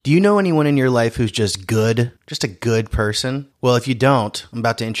Do you know anyone in your life who's just good? Just a good person? Well, if you don't, I'm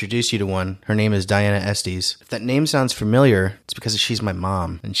about to introduce you to one. Her name is Diana Estes. If that name sounds familiar, it's because she's my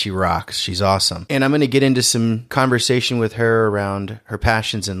mom, and she rocks. She's awesome. And I'm going to get into some conversation with her around her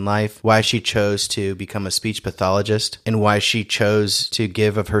passions in life, why she chose to become a speech pathologist, and why she chose to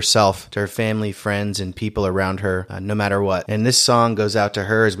give of herself to her family, friends, and people around her, no matter what. And this song goes out to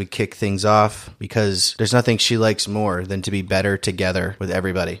her as we kick things off, because there's nothing she likes more than to be better together with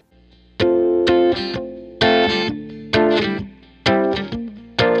everybody.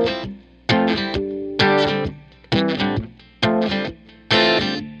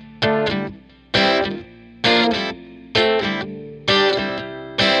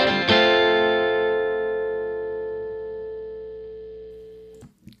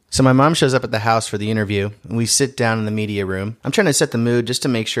 So my mom shows up at the house for the interview, and we sit down in the media room. I'm trying to set the mood just to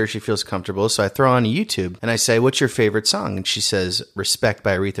make sure she feels comfortable, so I throw on YouTube, and I say, "What's your favorite song?" And she says, "Respect"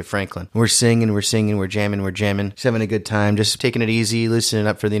 by Aretha Franklin. We're singing, we're jamming. She's having a good time, just taking it easy, listening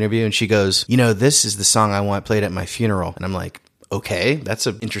up for the interview, and she goes, "You know, this is the song I want played at my funeral." And I'm like, okay, that's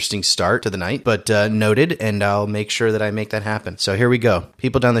an interesting start to the night, but noted, and I'll make sure that I make that happen. So here we go.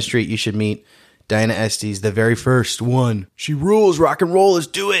 People down the street, you should meet Diana Estes, the very first one. She rules rock and roll. Let's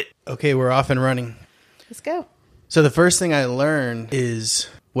do it. Okay, we're off and running. Let's go. So the first thing I learned is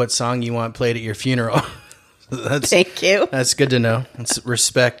what song you want played at your funeral. Thank you. That's good to know. It's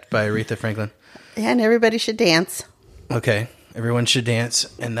Respect by Aretha Franklin. And everybody should dance. Okay, everyone should dance,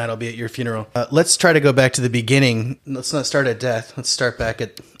 and that'll be at your funeral. Let's try to go back to the beginning. Let's not start at death. Let's start back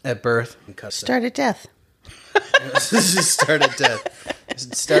at birth. Start at death. Start at death.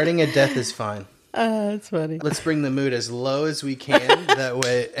 Starting at death is fine. That's funny. Let's bring the mood as low as we can. That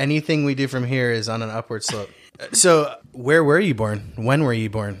way, anything we do from here is on an upward slope. So, where were you born? When were you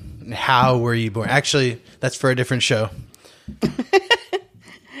born? How were you born? Actually, that's for a different show.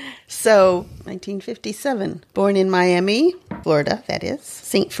 So, 1957. Born in Miami, Florida, that is.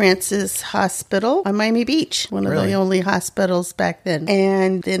 St. Francis Hospital on Miami Beach. One of the only hospitals back then.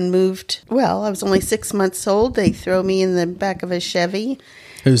 And then moved, I was only 6 months old. They throw me in the back of a Chevy.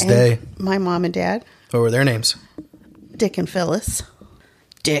 Who's they? My mom and dad. What were their names? Dick and Phyllis.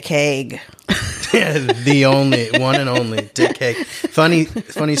 Dick Haig. The only, one and only, Dick Haig.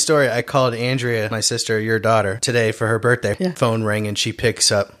 Funny story. I called Andrea, my sister, your daughter, today for her birthday. Yeah. Phone rang and she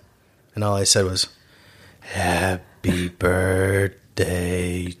picks up. And all I said was, "Happy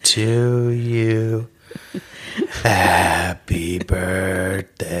birthday to you. Happy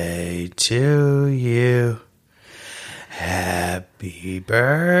birthday to you. Happy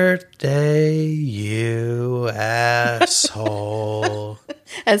birthday, you asshole."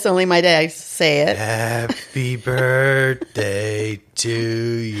 That's only my dad used to say it. Happy birthday to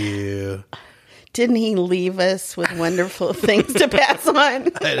you. Didn't he leave us with wonderful things to pass on?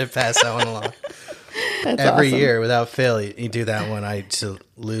 I had to pass that one along. That's Every awesome. year, without fail, you do that one. I to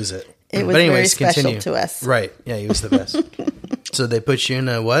lose it. It was very special to us. Right. Yeah, he was the best. So they put you in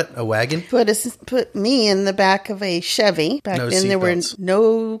a what? A wagon? Put me in the back of a Chevy. Back then there were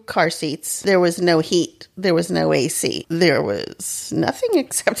no car seats. There was no heat. There was no AC. There was nothing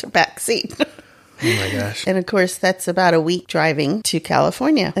except a back seat. Oh my gosh. And of course, that's about a week driving to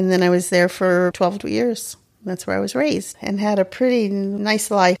California. And then I was there for 12 years. That's where I was raised and had a pretty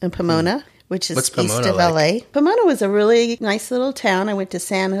nice life in Pomona, which is east of LA. Pomona was a really nice little town. I went to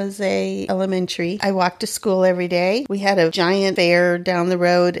San Jose Elementary. I walked to school every day. We had a giant fair down the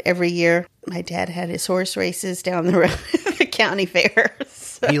road every year. My dad had his horse races down the road at the county fair.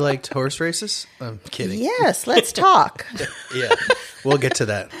 So. He liked horse races? I'm kidding. Yes, let's talk. Yeah, we'll get to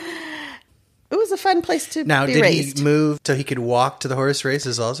that. It was a fun place to now, be raised. Now, did he move so he could walk to the horse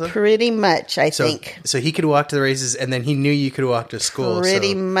races also? Pretty much, I think. So he could walk to the races, and then he knew you could walk to school.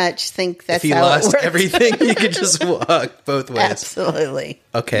 Pretty much think that's how it worked. If he lost worked. everything, you could just walk both ways. Absolutely.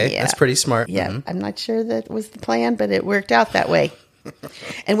 Okay, yeah. That's pretty smart. Yeah, I'm not sure that was the plan, but it worked out that way.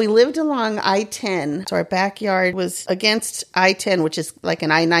 And we lived along I-10. So our backyard was against I-10, which is like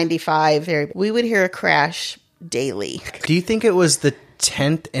an I-95. We would hear a crash daily. Do you think it was the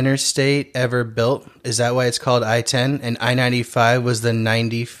 10th interstate ever built? Is that why it's called I-10? And I-95 was the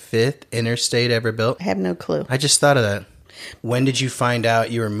 95th interstate ever built? I have no clue. I just thought of that. When did you find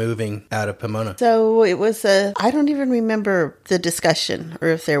out you were moving out of Pomona? So it was I don't even remember the discussion or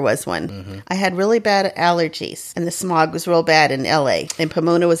if there was one. Mm-hmm. I had really bad allergies and the smog was real bad in LA. And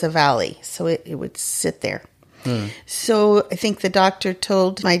Pomona was a valley, so it would sit there. So I think the doctor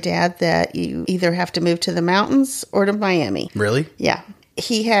told my dad that you either have to move to the mountains or to Miami. Really? Yeah.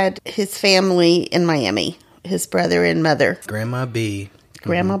 He had his family in Miami, his brother and mother. Grandma B.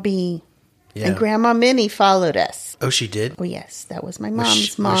 Grandma B. Yeah. And Grandma Minnie followed us. Oh, she did? Oh, yes. That was my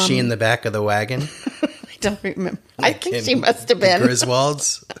mom's mom. Was she in the back of the wagon? I don't remember. I think she must have been.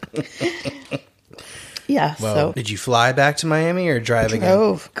 Griswolds? Yeah. Well, so did you fly back to Miami or drive again?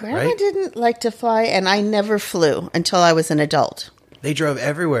 Drove. Grandma didn't like to fly, and I never flew until I was an adult. They drove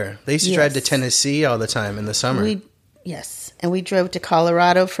everywhere. They used to drive to Tennessee all the time in the summer. Yes. And we drove to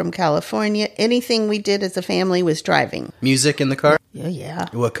Colorado from California. Anything we did as a family was driving. Music in the car? Yeah.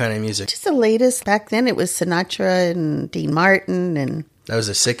 What kind of music? Just the latest. Back then it was Sinatra and Dean Martin and... That was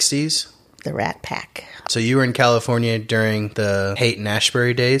the 60s? The Rat Pack. So you were in California during the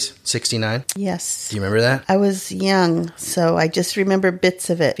Haight-Ashbury days, 69? Yes. Do you remember that? I was young, so I just remember bits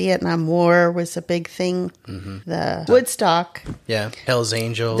of it. Vietnam War was a big thing. Mm-hmm. The Woodstock. Yeah. Hell's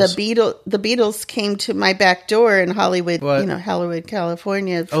Angels. The Beatles came to my back door in Hollywood, Hollywood,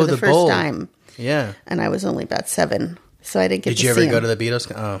 California for the first time. Yeah. And I was only about 7. So I didn't get to see Did you ever go him. to the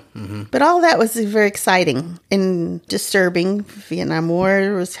Beatles? Oh, mm-hmm. But all that was very exciting and disturbing. Vietnam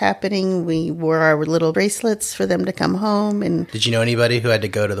War was happening. We wore our little bracelets for them to come home. And did you know anybody who had to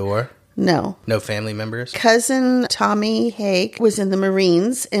go to the war? No. No family members? Cousin Tommy Haig was in the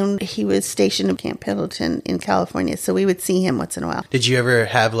Marines, and he was stationed in Camp Pendleton in California, so we would see him once in a while. Did you ever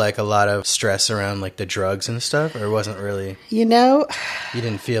have, like, a lot of stress around, like, the drugs and stuff, or wasn't really... You know... You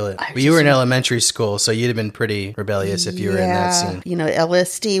didn't feel it. Well, you were in elementary school, so you'd have been pretty rebellious if you were in that scene. You know,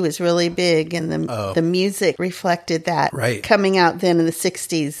 LSD was really big, and the music reflected that. Right. Coming out then in the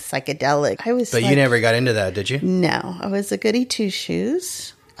 60s, psychedelic. But you never got into that, did you? No. I was a goody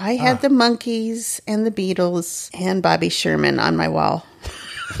two-shoes. I had the Monkees and the Beatles and Bobby Sherman on my wall.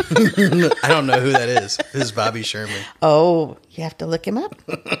 I don't know who that is. Who's Bobby Sherman? Oh, you have to look him up.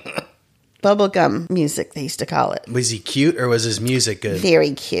 Bubblegum music, they used to call it. Was he cute or was his music good?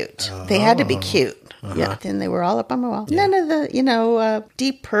 Very cute. Oh. They had to be cute. Uh-huh. Yeah. Then they were all up on my wall. Yeah. None of the,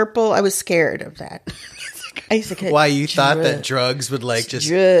 Deep Purple. I was scared of that. I used to get Why, you thought that drugs would just...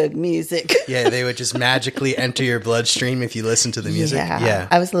 Drug music. Yeah, they would just magically enter your bloodstream if you listened to the music? Yeah.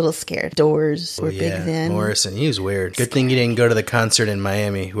 I was a little scared. Doors were big then. Morrison, he was weird. Good thing you didn't go to the concert in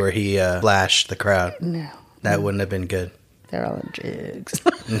Miami where he flashed the crowd. No. That wouldn't have been good. They're all on drugs.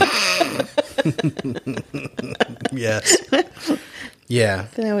 Yes. Yeah.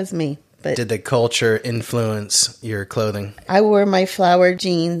 That was me. But did the culture influence your clothing? I wore my flowered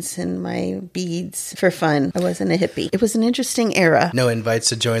jeans and my beads for fun. I wasn't a hippie. It was an interesting era. No invites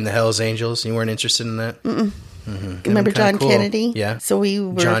to join the Hells Angels? You weren't interested in that? Mm-mm. Mm-hmm. Remember John Kennedy? Yeah. So we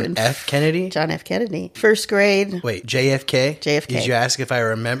were John F. Kennedy? John F. Kennedy. First grade. Wait, JFK? JFK. Did you ask if I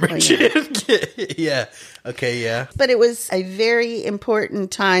remember JFK? Yeah. Okay, yeah. But it was a very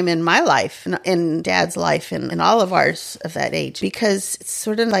important time in my life, in Dad's life, and all of ours of that age. Because it's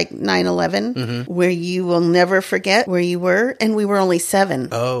sort of like 9/11, where you will never forget where you were. And we were only 7.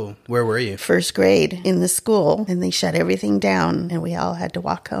 Oh, where were you? First grade in the school. And they shut everything down, and we all had to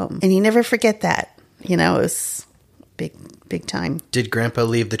walk home. And you never forget that. You know, it was big time. Did Grandpa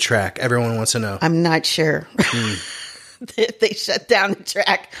leave the track? Everyone wants to know. I'm not sure. They shut down the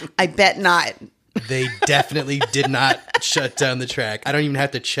track. I bet not. They definitely did not shut down the track. I don't even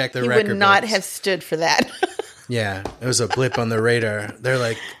have to check the record. He would not books. have stood for that. Yeah, it was a blip on the radar. They're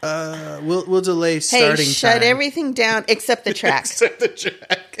like, we'll delay starting time. Shut everything down except the track. Except the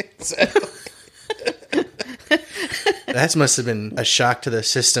track. Exactly. That must have been a shock to the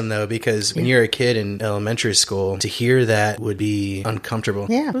system, though, because when you're a kid in elementary school, to hear that would be uncomfortable.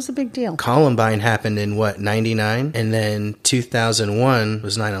 Yeah, it was a big deal. Columbine happened in, 99? And then 2001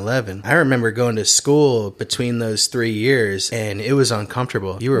 was 9/11. I remember going to school between those 3 years, and it was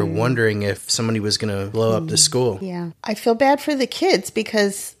uncomfortable. You were wondering if somebody was going to blow up the school. Yeah. I feel bad for the kids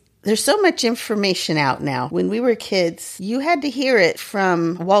because... there's so much information out now. When we were kids, you had to hear it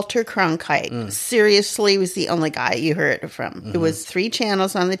from Walter Cronkite. Seriously was the only guy you heard it from. It was 3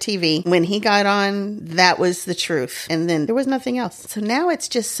 channels on the TV. When he got on, that was the truth. And then there was nothing else. So now it's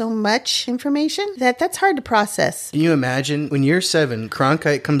just so much information that's hard to process. Can you imagine when you're 7,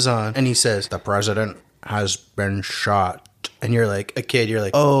 Cronkite comes on and he says, "The president has been shot." And you're like, a kid, you're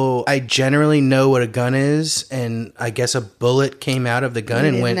like, oh, I generally know what a gun is. And I guess a bullet came out of the gun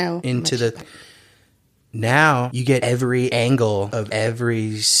and went into the... Now you get every angle of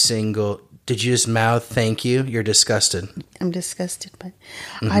every single... Did you just mouth thank you? You're disgusted. I'm disgusted, but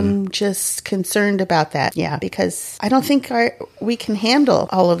I'm just concerned about that. Yeah, because I don't think we can handle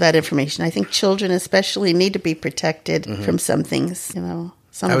all of that information. I think children especially need to be protected from some things,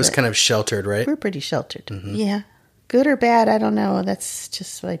 I was kind of sheltered, right? We're pretty sheltered. Yeah. Good or bad, I don't know. That's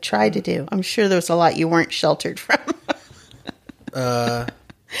just what I tried to do. I'm sure there was a lot you weren't sheltered from.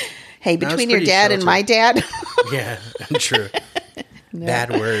 Hey, between your dad and my dad. Yeah, true.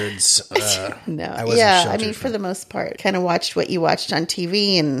 bad words. No. I wasn't sheltered for the most part, kind of watched what you watched on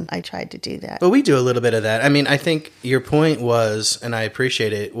TV, and I tried to do that. But we do a little bit of that. I mean, I think your point was, and I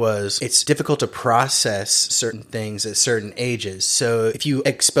appreciate it, was it's difficult to process certain things at certain ages. So if you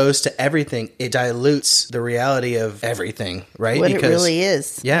expose to everything, it dilutes the reality of everything, right? What it really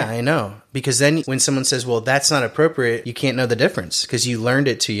is. Yeah, I know. Because then when someone says, well, that's not appropriate, you can't know the difference because you learned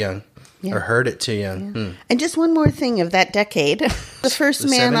it too young. Yeah. Or heard it too young. Yeah. And just one more thing of that decade. The first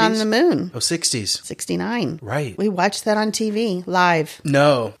man 70s? On the moon. Oh, 60s. 69. Right. We watched that on TV, live.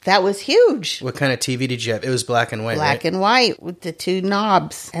 No. That was huge. What kind of TV did you have? It was black and white, Black and white with the two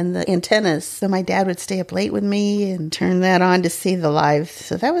knobs and the antennas. So my dad would stay up late with me and turn that on to see the live.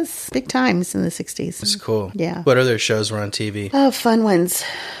 So that was big times in the 60s. That's cool. Yeah. What other shows were on TV? Oh, fun ones.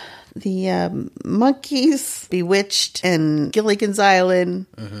 The Monkeys, Bewitched, and Gilligan's Island.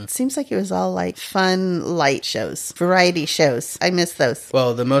 Mm-hmm. It seems like it was all like fun, light shows, variety shows. I miss those.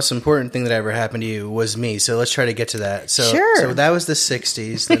 Well, the most important thing that ever happened to you was me, so let's try to get to that. Sure. So that was the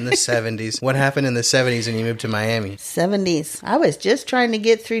 60s, then the 70s. What happened in the 70s when you moved to Miami? 70s. I was just trying to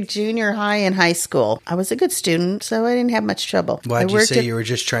get through junior high and high school. I was a good student, so I didn't have much trouble. Why'd you say you were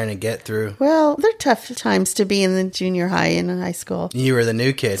just trying to get through? Well, they're tough times to be in the junior high and high school. You were the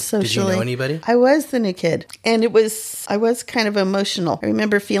new kid. Did you know anybody? I was the new kid. And I was kind of emotional. I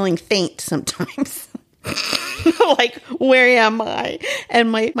remember feeling faint sometimes. Like, where am I?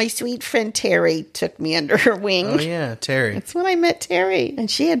 And my sweet friend Terry took me under her wing. Oh, yeah, Terry. That's when I met Terry. And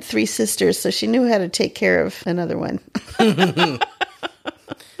she had 3 sisters, so she knew how to take care of another one.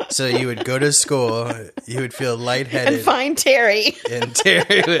 So you would go to school, you would feel lightheaded. And find Terry. And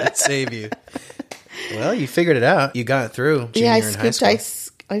Terry would save you. Well, you figured it out. You got through junior and high school.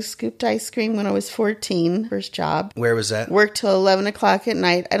 I scooped ice cream when I was 14, first job. Where was that? Worked till 11 o'clock at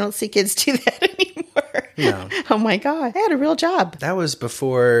night. I don't see kids do that anymore. No. Oh my God. I had a real job. That was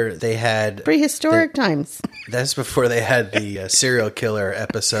before they had... Prehistoric times. That's before they had the serial killer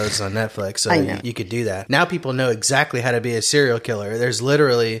episodes on Netflix, so you could do that. Now people know exactly how to be a serial killer. There's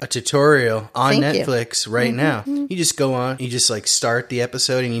literally a tutorial on Netflix right now. You just go on, you just like start the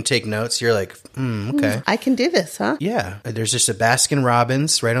episode and you take notes. You're like, okay. I can do this, huh? Yeah. There's just a Baskin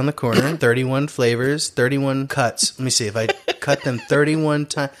Robbins right on the corner, 31 flavors, 31 cuts. Let me see if I cut them 31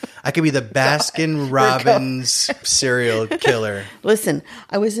 times. I could be the Baskin Robbins serial killer. Listen,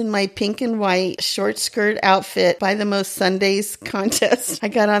 I was in my pink and white short skirt outfit by the Most Sundays contest. I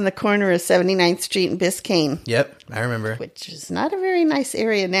got on the corner of 79th Street and Biscayne. Yep, I remember. Which is not a very nice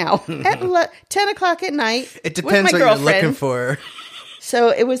area now. At 10 o'clock at night. It depends what you're looking for. So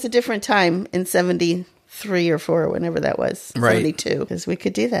it was a different time in 73 or 4, whenever that was. Right. 72, because we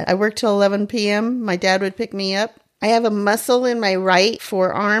could do that. I worked till 11 p.m. My dad would pick me up. I have a muscle in my right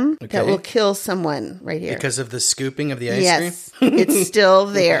forearm that will kill someone right here. Because of the scooping of the ice cream? Yes, it's still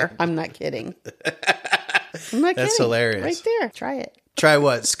there. I'm not kidding. That's hilarious. Right there. Try it. Try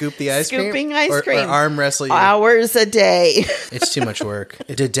what? Scoop the ice cream? Scooping ice cream. Or arm wrestle you? Hours a day. It's too much work.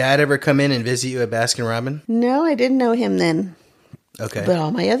 Did Dad ever come in and visit you at Baskin Robbins? No, I didn't know him then. Okay. But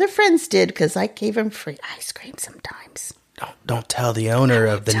all my other friends did because I gave him free ice cream sometimes. Don't tell the owner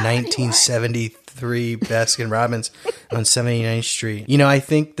of the 1973 Baskin Robbins on 79th Street. You know, I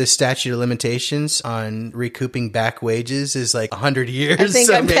think the statute of limitations on recouping back wages is like 100 years. I think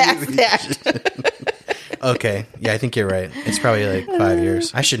I'm past that. Okay. Yeah, I think you're right. It's probably like 5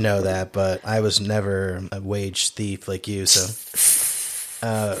 years. I should know that, but I was never a wage thief like you, so...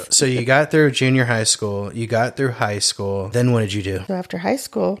 So you got through junior high school, you got through high school, then what did you do? So after high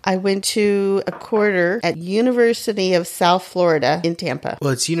school, I went to a quarter at University of South Florida in Tampa.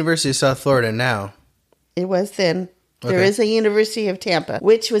 Well, it's University of South Florida now. It was then. Okay. There is a University of Tampa,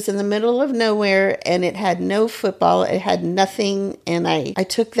 which was in the middle of nowhere, and it had no football. It had nothing, and I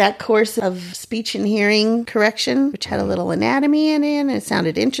took that course of speech and hearing correction, which had a little anatomy in it, and it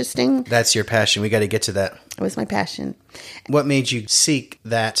sounded interesting. That's your passion. We got to get to that. It was my passion. What made you seek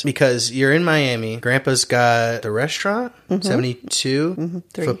that? Because you're in Miami. Grandpa's got the restaurant, 72,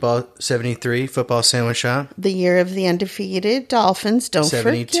 football, 73, football sandwich shop. The year of the undefeated Dolphins, don't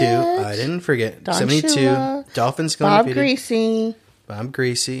 72, forget. I didn't forget. Don 72, Shula, Dolphins Bob undefeated. Greasy. Bob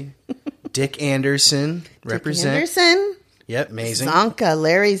Greasy. Dick Anderson, represent. Dick Anderson. Yep, amazing. Zonka,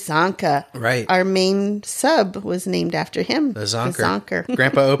 Larry Zonka. Right. Our main sub was named after him. The Zonker.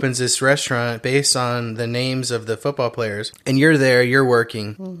 Grandpa opens this restaurant based on the names of the football players. And you're there, you're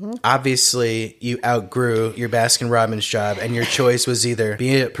working. Mm-hmm. Obviously, you outgrew your Baskin Robbins job, and your choice was either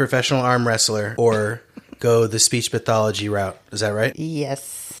be a professional arm wrestler or go the speech pathology route. Is that right?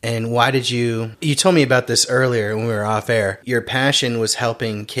 Yes. And why did you told me about this earlier when we were off air. Your passion was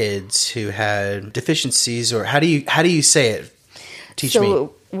helping kids who had deficiencies, or how do you say it? Teach me.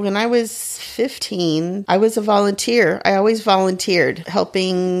 When I was 15, I was a volunteer. I always volunteered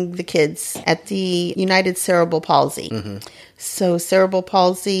helping the kids at the United Cerebral Palsy. Mm-hmm. So cerebral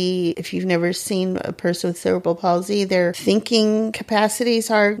palsy, if you've never seen a person with cerebral palsy, their thinking capacities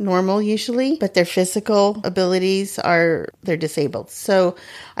are normal usually, but their physical abilities they're disabled. So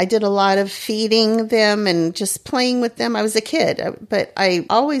I did a lot of feeding them and just playing with them. I was a kid, but I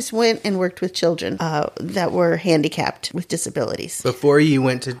always went and worked with children that were handicapped with disabilities. Before you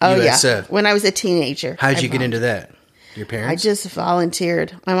went to USF? Yeah. When I was a teenager. How'd you get into that? Your parents? I just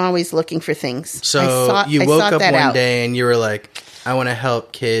volunteered. I'm always looking for things. So you woke up one day and you were like, I want to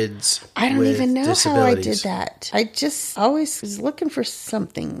help kids I don't even know how I did disabilities. that. I just always was looking for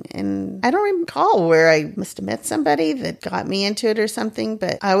something. And I don't recall where I must have met somebody that got me into it or something.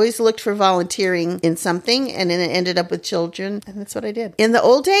 But I always looked for volunteering in something. And then it ended up with children. And that's what I did. In the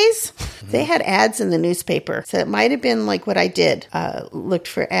old days, they had ads in the newspaper. So it might have been like what I did. Looked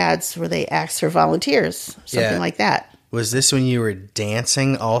for ads where they asked for volunteers. Something like that. Was this when you were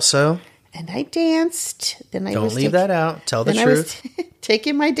dancing also? And I danced. Then I Don't leave that out. Tell the truth. I was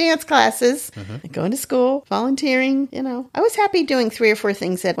taking my dance classes, going to school, volunteering. I was happy doing 3 or 4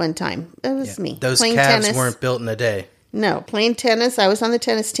 things at one time. That was me. Those playing calves tennis. weren't built in a day. No, playing tennis. I was on the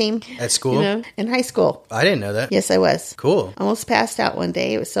tennis team. At school? In high school. I didn't know that. Yes, I was. Cool. Almost passed out one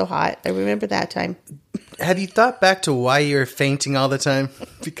day. It was so hot. I remember that time. Have you thought back to why you were fainting all the time?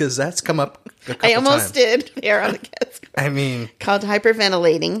 Because that's come up a couple I almost times. did there on the kids. I mean... Called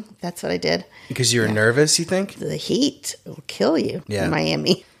hyperventilating. That's what I did. Because you were nervous, you think? The heat will kill you in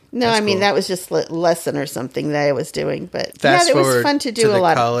Miami. No, That's I mean, cool. that was just a lesson or something that I was doing. But Fast it was forward fun to do the a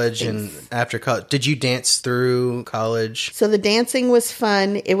lot college of and things. after college. Did you dance through college? So the dancing was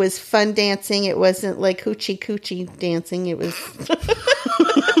fun. It was fun dancing. It wasn't like hoochie coochie dancing. It was...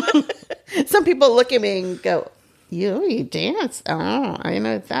 Some people look at me and go, you dance? Oh, I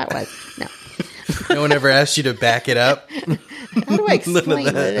know what that was. No. No one ever asked you to back it up? How do I explain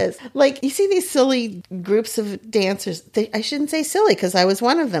what it is? Like, you see these silly groups of dancers. I shouldn't say silly because I was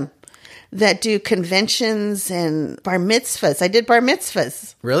one of them that do conventions and bar mitzvahs. I did bar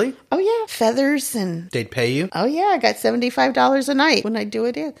mitzvahs. Really? Oh, yeah. Feathers and... They'd pay you? Oh, yeah. I got $75 a night when I do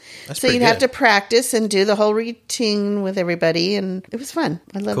it. That's so pretty you'd have good. to practice and do the whole routine with everybody. And it was fun.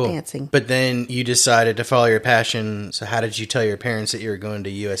 I love dancing. But then you decided to follow your passion. So how did you tell your parents that you were going to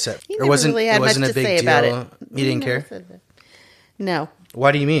USF? He never really had much to say about it. He didn't care? No.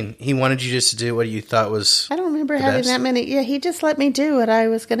 Why do you mean? He wanted you just to do what you thought was I don't remember the having best? that many. Yeah, he just let me do what I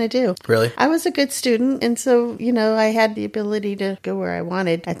was going to do. Really? I was a good student, and so, I had the ability to go where I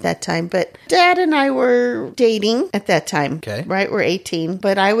wanted at that time. But Dad and I were dating at that time. Okay. Right? We're 18.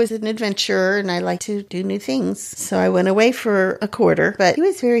 But I was an adventurer, and I like to do new things. So I went away for a quarter. But he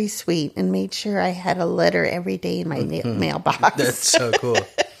was very sweet and made sure I had a letter every day in my mailbox. That's so cool.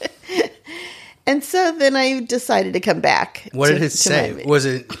 And so then I decided to come back. What did it say? Was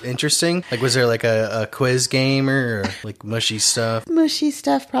it interesting? Like, was there like a quiz game or like mushy stuff? Mushy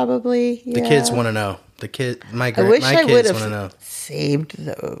stuff, probably. Yeah. The kids want to know. My I wish I would kids want to know. have saved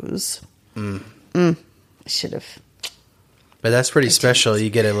those. I should have. But that's pretty special. You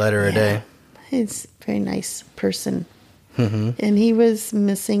get a letter a day. He's a very nice person. And he was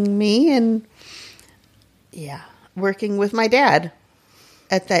missing me and, working with my dad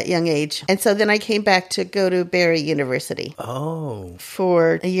at that young age. And so then I came back to go to Barry University. Oh.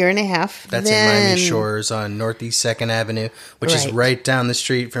 For a year and a half. That's in Miami Shores on Northeast 2nd Avenue, which is right down the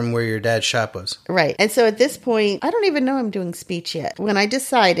street from where your dad's shop was. Right. And so at this point, I don't even know I'm doing speech yet. When I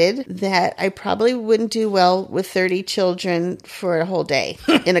decided that I probably wouldn't do well with 30 children for a whole day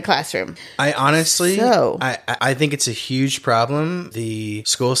in a classroom. I honestly, I think it's a huge problem. The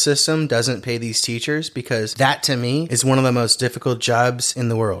school system doesn't pay these teachers because that to me is one of the most difficult jobs in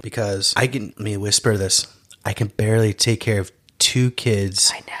the world, because let me whisper this. I can barely take care of 2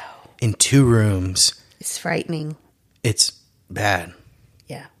 kids. I know. In 2 rooms. It's frightening. It's bad.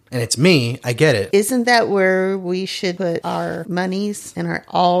 Yeah. And it's me. I get it. Isn't that where we should put our monies and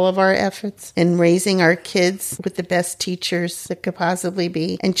all of our efforts in raising our kids with the best teachers that could possibly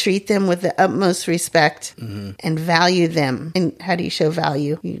be, and treat them with the utmost respect and value them? And how do you show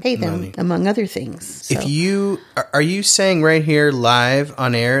value? You pay them, among other things. So. Are you saying right here live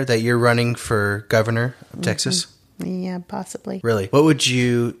on air that you're running for governor of Texas? Yeah, possibly. Really? What would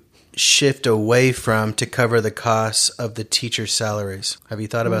you shift away from to cover the costs of the teacher salaries? Have you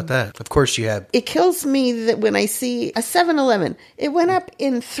thought about that? Of course you have. It kills me that when I see a 7-Eleven, it went up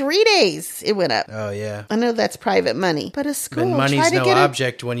in 3 days. It went up. Oh, yeah. I know that's private money, but a school. And money's no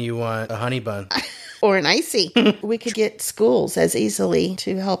object when you want a honey bun. or an icy. We could get schools as easily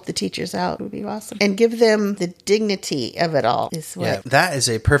to help the teachers out. It would be awesome. And give them the dignity of it all is what. Yeah, that is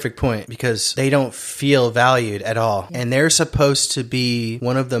a perfect point because they don't feel valued at all. Yeah. And they're supposed to be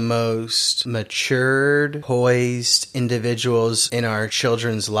one of the most matured, poised individuals in our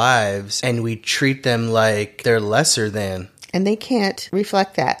children's lives, and we treat them like they're lesser than. And they can't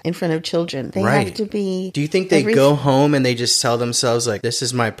reflect that in front of children. They have to be... Do you think they go home and they just tell themselves, like, this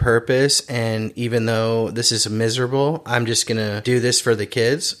is my purpose, and even though this is miserable, I'm just going to do this for the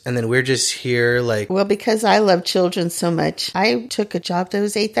kids? And then we're just here, like... Well, because I love children so much, I took a job that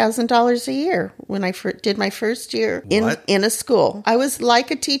was $8,000 a year when I did my first year in a school. I was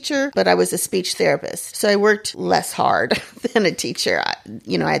like a teacher, but I was a speech therapist. So I worked less hard than a teacher. I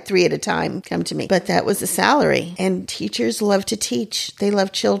had 3 at a time come to me. But that was the salary. And teachers love to teach. They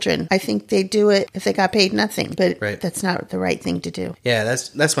love children. I think they do it if they got paid nothing, but that's not the right thing to do. Yeah,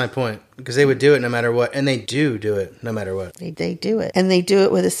 that's my point. Because they would do it no matter what. And they do it no matter what. They do it. And they do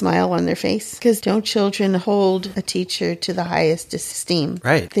it with a smile on their face. Because don't children hold a teacher to the highest esteem?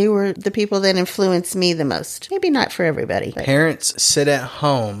 Right. They were the people that influenced me the most. Maybe not for everybody. But. Parents sit at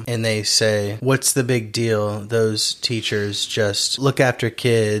home and they say, what's the big deal? Those teachers just look after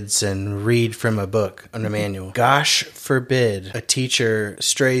kids and read from a book on a manual. Gosh forbid a teacher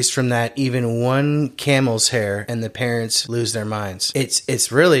strays from that even one camel's hair and the parents lose their minds.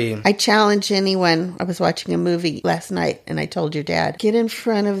 It's really... I challenge anyone. I was watching a movie last night and I told your dad, get in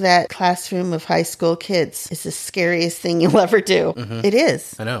front of that classroom of high school kids. It's the scariest thing you'll ever do. Mm-hmm. It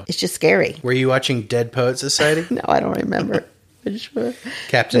is. I know. It's just scary. Were you watching Dead Poet Society? No, I don't remember. Sure.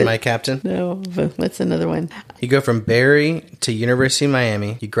 Captain, My Captain? No, what's another one? You go from Barry to University of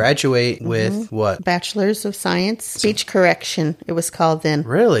Miami. You graduate with what? Bachelor's of Science. Speech correction, it was called then.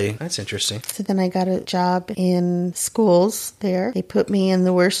 Really? That's interesting. So then I got a job in schools there. They put me in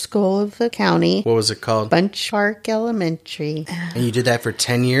the worst school of the county. What was it called? Bunch Park Elementary. And you did that for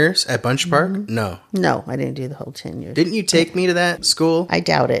 10 years at Bunch Park? No. No, I didn't do the whole 10 years. Didn't you take me to that school? I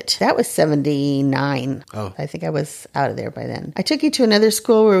doubt it. That was 79. Oh. I think I was out of there by then. I took you to another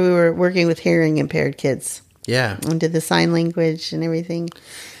school where we were working with hearing impaired kids. Yeah. And did the sign language and everything.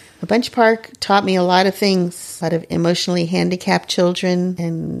 The Bunch Park taught me a lot of things, a lot of emotionally handicapped children,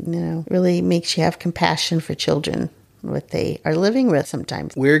 and, really makes you have compassion for children, what they are living with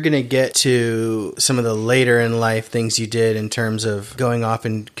sometimes. We're going to get to some of the later in life things you did in terms of going off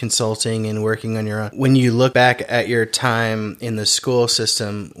and consulting and working on your own. When you look back at your time in the school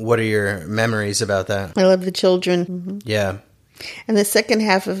system, what are your memories about that? I love the children. Mm-hmm. Yeah. And the second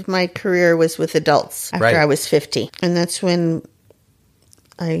half of my career was with adults after I was 50. And that's when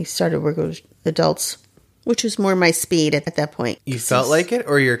I started working with adults, which was more my speed at that point. You felt like it,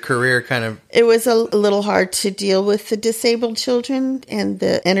 or your career kind of... It was a little hard to deal with the disabled children and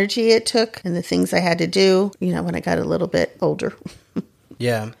the energy it took and the things I had to do, when I got a little bit older.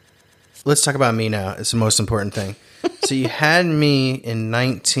 Yeah. Let's talk about me now. It's the most important thing. So you had me in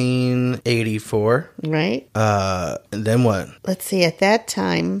 1984. Right. And then what? Let's see, at that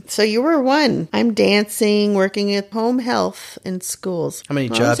time. So you were 1. I'm dancing, working at home health in schools. How many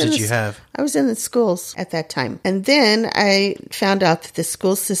jobs did you have? I was in the schools at that time. And then I found out that the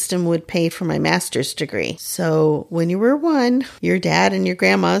school system would pay for my master's degree. So when you were 1, your dad and your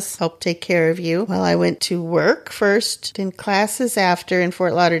grandmas helped take care of you while I went to work first, then classes after in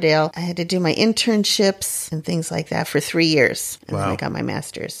Fort Lauderdale. I had to do my internships and things like that for 3 years. And then I got my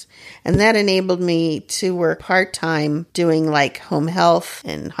master's. And that enabled me to work part-time doing like home health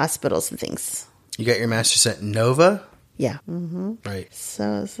and hospitals and things. You got your master's at Nova? Yeah. Mm-hmm. Right.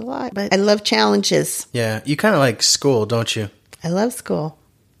 So it's a lot. But I love challenges. Yeah. You kind of like school, don't you? I love school.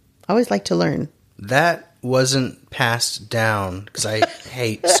 I always like to learn. That wasn't passed down because I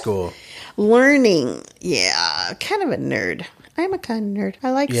hate school. Learning. Yeah. Kind of a nerd. I'm a kind of nerd. I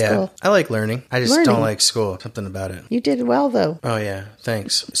like school. I like learning. I just don't like school. Something about it. You did well, though. Oh, yeah.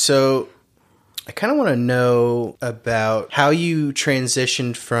 Thanks. So I kind of want to know about how you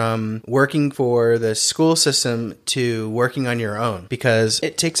transitioned from working for the school system to working on your own, because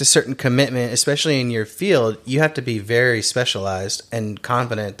it takes a certain commitment, especially in your field. You have to be very specialized and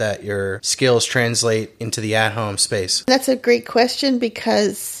confident that your skills translate into the at-home space. That's a great question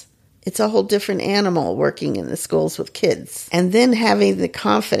because it's a whole different animal working in the schools with kids. And then having the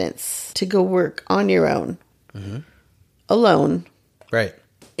confidence to go work on your own, alone. Right.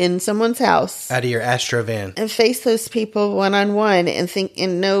 In someone's house. Out of your Astro van. And face those people one-on-one and think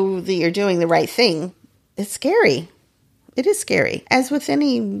and know that you're doing the right thing. It's scary. It is scary. As with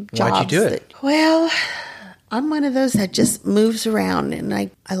any jobs. Why'd you do it? Well, I'm one of those that just moves around, and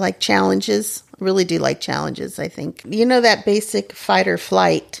I like challenges. I really do like challenges, I think. You know that basic fight or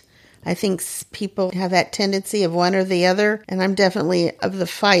flight I think people have that tendency of one or the other, and I'm definitely of the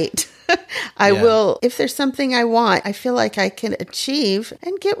fight. I will, if there's something I want, I feel like I can achieve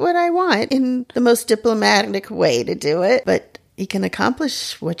and get what I want in the most diplomatic way to do it. But you can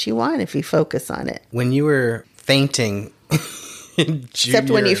accomplish what you want if you focus on it. When you were fainting in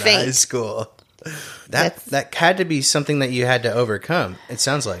junior and high school, that had to be something that you had to overcome, it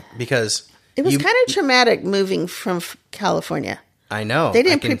sounds like, because it was kind of traumatic moving from California. I know. They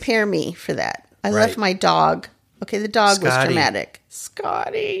didn't prepare me for that. I left my dog. Okay, the dog was traumatic.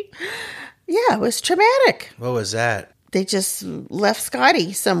 Scotty. Yeah, it was traumatic. What was that? They just left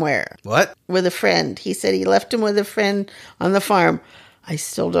Scotty somewhere. What? With a friend. He said he left him with a friend on the farm. I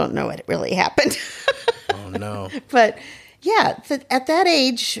still don't know what really happened. Oh, no. But, yeah, at that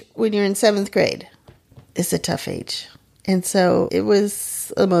age, when you're in 7th grade, it's a tough age. And so it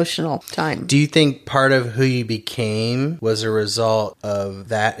was emotional time. Do you think part of who you became was a result of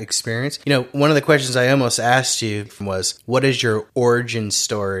that experience? You know, one of the questions I almost asked you was, what is your origin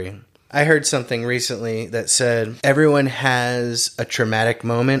story? I heard something recently that said everyone has a traumatic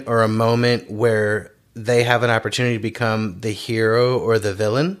moment or a moment where they have an opportunity to become the hero or the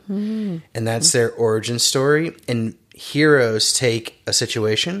villain, and that's their origin story. And heroes take a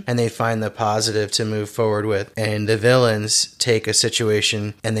situation and they find the positive to move forward with, and the villains take a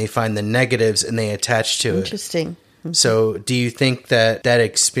situation and they find the negatives and they attach to it. Interesting. So do you think that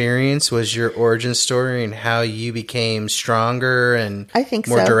experience was your origin story and how you became stronger and I think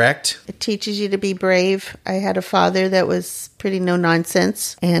more direct? It teaches you to be brave. I had a father that was pretty no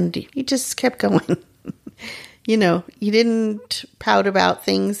nonsense, and he just kept going. You know, you didn't pout about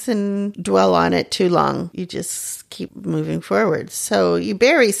things and dwell on it too long. You just keep moving forward. So you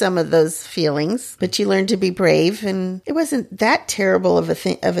bury some of those feelings, but you learn to be brave. And it wasn't that terrible of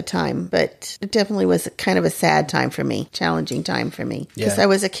a time, but it definitely was kind of a sad time for me, challenging time for me. Because I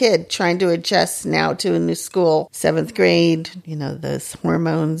was a kid trying to adjust now to a new school, 7th grade, you know, those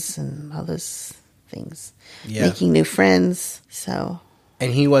hormones and all those things, making new friends. So...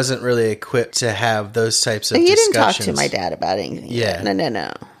 And he wasn't really equipped to have those types of discussions. He didn't talk to my dad about anything. Yeah.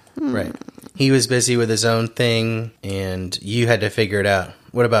 No. Right. He was busy with his own thing, and you had to figure it out.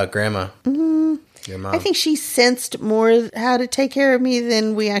 What about Grandma? Your mom? I think she sensed more how to take care of me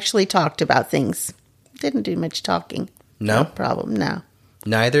than we actually talked about things. Didn't do much talking. No? Problem, no.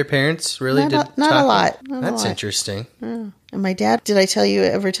 Neither parents really did talk? Not a lot. That's interesting. Yeah. And my dad, did I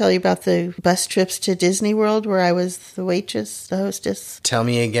ever tell you about the bus trips to Disney World where I was the waitress, the hostess? Tell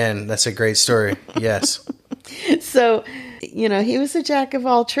me again. That's a great story. Yes. So, you know, he was a jack of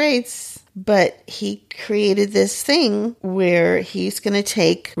all trades, but he created this thing where he's going to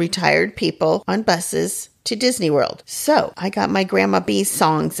take retired people on buses to Disney World. So I got my Grandma B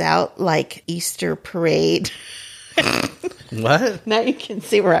songs out, like Easter Parade. What? Now you can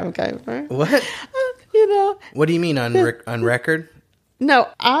see where I'm going from. What? You know. What do you mean on record? No,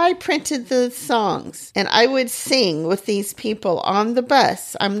 I printed the songs and I would sing with these people on the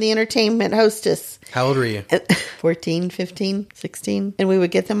bus. I'm the entertainment hostess. How old were you? 14, 15, 16. And we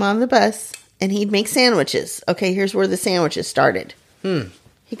would get them on the bus and he'd make sandwiches. Okay, here's where the sandwiches started.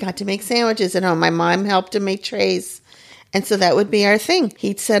 He got to make sandwiches at home. My mom helped him make trays. And so that would be our thing.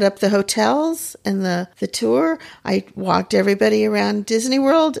 He'd set up the hotels and the tour. I walked everybody around Disney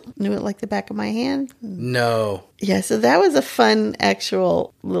World, knew it like the back of my hand. No. Yeah, so that was a fun,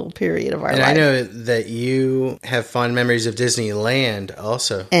 actual little period of our life. And I know that you have fond memories of Disneyland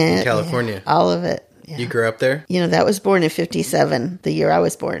also in California. Yeah, all of it. Yeah. You grew up there? You know, that was born in 1957, the year I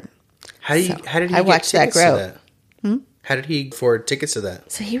was born. How did he I watched that grow. How did he afford tickets to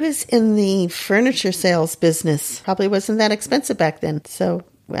that? So he was in the furniture sales business. Probably wasn't that expensive back then. So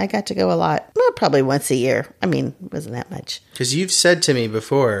I got to go a lot. Well, probably once a year. I mean, it wasn't that much. Because you've said to me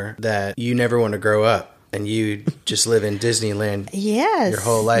before that you never want to grow up and you just live in Disneyland your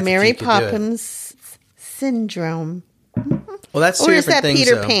whole life. Mary Poppins syndrome. Well, that's two different things. Or is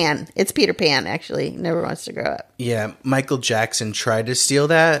that Peter Pan? It's Peter Pan, actually. Never wants to grow up. Yeah, Michael Jackson tried to steal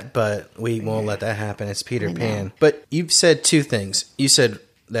that, but we won't let that happen. It's Peter Pan. But you've said two things. You said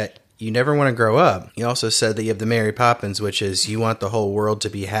that you never want to grow up. You also said that you have the Mary Poppins, which is you want the whole world to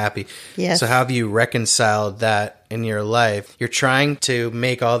be happy. Yes. So how have you reconciled that in your life? You're trying to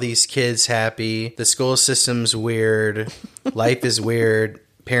make all these kids happy. The school system's weird. Life is weird.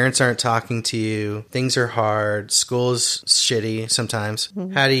 Parents aren't talking to you. Things are hard. School's shitty sometimes.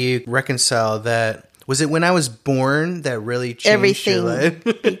 Mm-hmm. How do you reconcile that? Was it when I was born that really changed your life?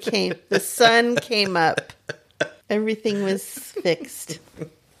 The sun came up. Everything was fixed.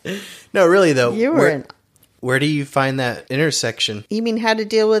 No, really though. Where do you find that intersection? You mean how to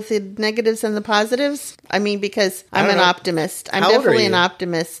deal with the negatives and the positives? I mean, because I'm an optimist. I'm definitely an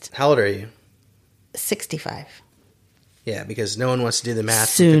optimist. How old are you? 65. Yeah, because no one wants to do the math.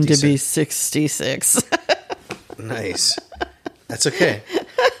 Soon to be 66. Nice. That's okay.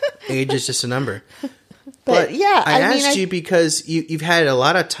 Age is just a number. But yeah, I asked you because you've had a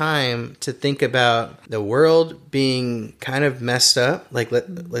lot of time to think about the world being kind of messed up. Like,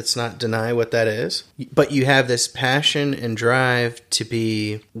 let's not deny what that is. But you have this passion and drive to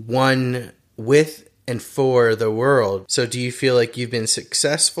be one with and for the world. So do you feel like you've been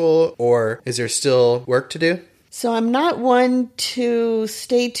successful, or is there still work to do? So I'm not one to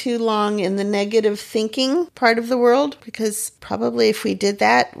stay too long in the negative thinking part of the world, because probably if we did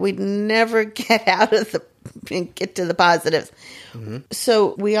that, we'd never get out of get to the positives. Mm-hmm.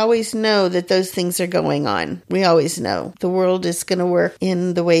 So we always know that those things are going on. We always know the world is going to work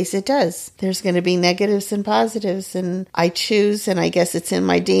in the ways it does. There's going to be negatives and positives, and I choose, and I guess it's in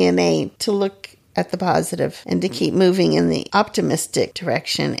my DNA, to look at the positive and to keep moving in the optimistic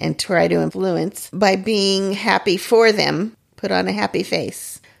direction and try to influence by being happy for them. Put on a happy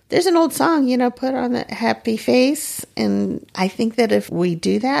face. There's an old song, put on a happy face. And I think that if we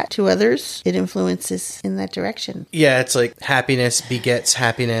do that to others, it influences in that direction. Yeah, it's like happiness begets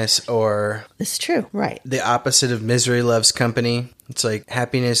happiness, or... It's true, right. The opposite of misery loves company. It's like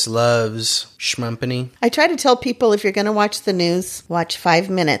happiness loves schmumpany. I try to tell people, if you're going to watch the news, watch 5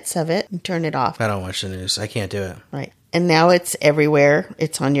 minutes of it and turn it off. I don't watch the news. I can't do it. Right. And now it's everywhere.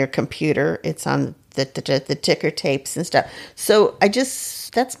 It's on your computer. It's on the ticker tapes and stuff. So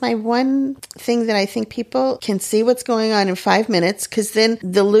that's my one thing that I think people can see what's going on in 5 minutes, because then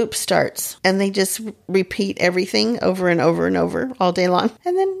the loop starts and they just repeat everything over and over and over all day long.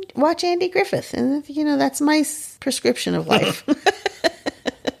 And then watch Andy Griffith. And, that's my prescription of life.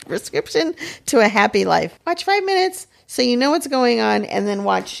 Prescription to a happy life. Watch 5 minutes so you know what's going on, and then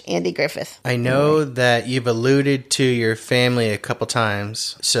watch Andy Griffith. I know that you've alluded to your family a couple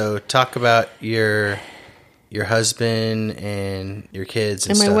times. So talk about your husband and your kids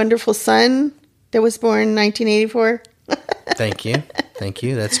and my stuff. Wonderful son that was born in 1984. Thank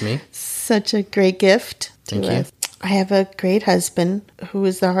you. That's me. Such a great gift to us. I have a great husband who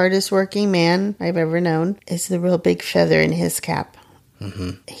is the hardest working man I've ever known. Is the real big feather in his cap.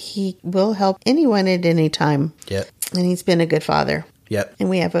 Mm-hmm. He will help anyone at any time. Yep. And he's been a good father. Yep. And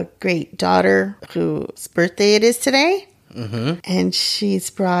we have a great daughter whose birthday it is today. Mm-hmm. And she's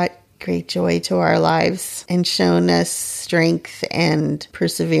brought great joy to our lives and shown us strength and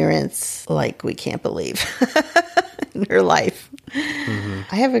perseverance like we can't believe in her life. Mm-hmm.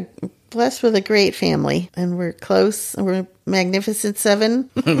 I have blessed with a great family, and we're close. We're Magnificent Seven.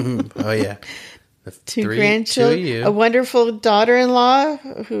 Oh, yeah. Two grandchildren, a wonderful daughter-in-law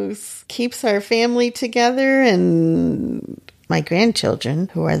who keeps our family together, and my grandchildren,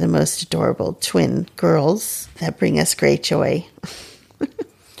 who are the most adorable twin girls that bring us great joy.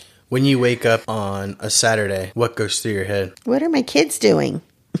 When you wake up on a Saturday, what goes through your head? What are my kids doing?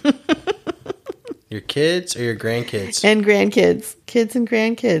 Your kids or your grandkids? And grandkids. Kids and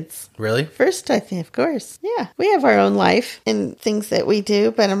grandkids. Really? First, I think, of course. Yeah. We have our own life and things that we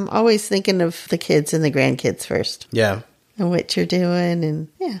do, but I'm always thinking of the kids and the grandkids first. Yeah. And what you're doing, and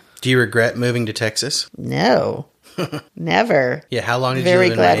yeah. Do you regret moving to Texas? No. Never. Yeah, how long did you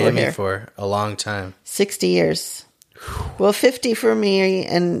live in Miami for? A long time. 60 years. Well, 50 for me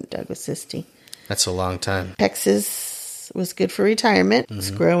and Doug was 60. That's a long time. Texas was good for retirement. Mm-hmm.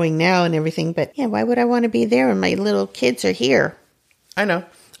 It's growing now and everything, but yeah, why would I want to be there when my little kids are here? I know.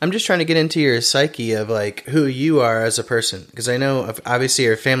 I'm just trying to get into your psyche of like who you are as a person, because I know obviously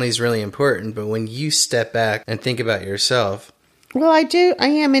your family is really important, but when you step back and think about yourself. Well, I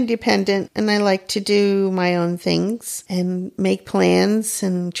am independent, and I like to do my own things and make plans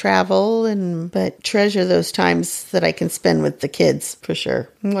and travel, but treasure those times that I can spend with the kids, for sure.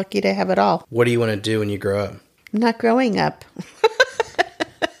 I'm lucky to have it all. What do you want to do when you grow up? I'm not growing up.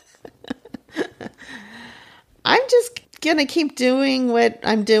 I'm just going to keep doing what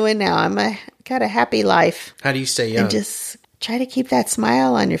I'm doing now. Got a happy life. How do you stay young? And just try to keep that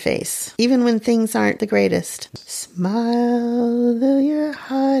smile on your face, even when things aren't the greatest. Smile though your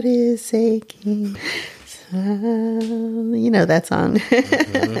heart is aching. Smile. You know that song.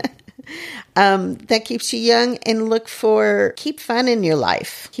 Mm-hmm. That keeps you young, and keep fun in your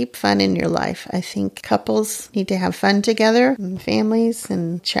life. Keep fun in your life. I think couples need to have fun together, and families,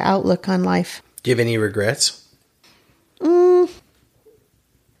 and your outlook on life. Do you have any regrets?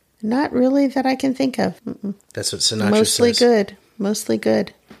 Not really that I can think of. Mm-mm. That's what Sinatra says. Mostly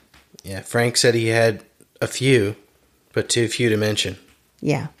good. Yeah, Frank said he had a few, but too few to mention.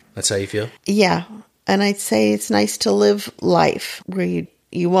 Yeah. That's how you feel? Yeah. And I'd say it's nice to live life where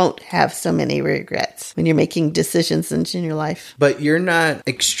you won't have so many regrets when you're making decisions in your life. But you're not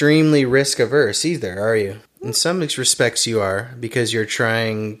extremely risk averse either, are you? In some respects you are, because you're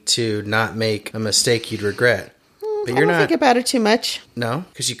trying to not make a mistake you'd regret. But you're I don't think about it too much. No?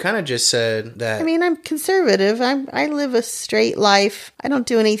 Because you kind of just said that... I mean, I'm conservative. I live a straight life. I don't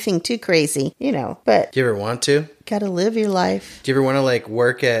do anything too crazy, but... Do you ever want to? Gotta live your life. Do you ever want to,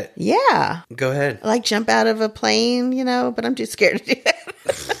 work at... Yeah. Go ahead. Jump out of a plane, but I'm too scared to do that.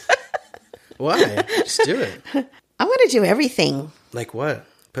 Why? Just do it. I want to do everything. Like what?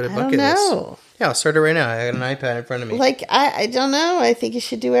 Put a I bucket don't know. list. Yeah, I'll start it right now. I got an iPad in front of me. I don't know. I think you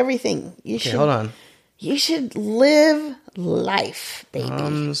should do everything. Hold on. You should live life, baby.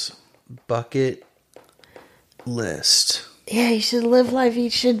 Mom's bucket list. Yeah, you should live life.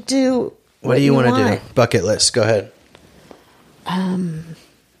 You should do what do you want to do? Bucket list. Go ahead.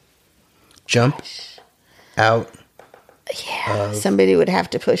 Jump out. Yeah, somebody would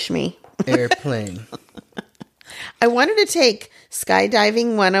have to push me. Airplane. I wanted to take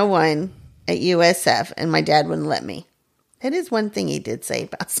skydiving 101 at USF, and my dad wouldn't let me. That is one thing he did say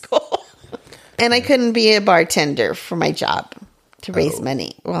about school. And I couldn't be a bartender for my job to raise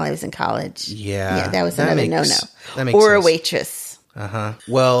money while I was in college. Yeah. That was another no-no. That makes or sense. A waitress. Uh-huh.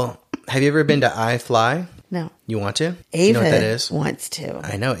 Well, have you ever been to iFly? No. You want to? Ava you know what that is? wants to.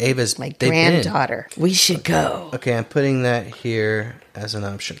 I know. Ava's my granddaughter. We should go. Okay, I'm putting that here as an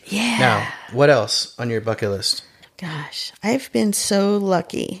option. Yeah. Now, what else on your bucket list? Gosh, I've been so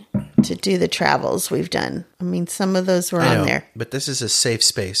lucky to do the travels we've done. I mean, some of those were on there. But this is a safe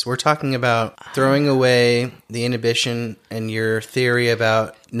space. We're talking about throwing away the inhibition and your theory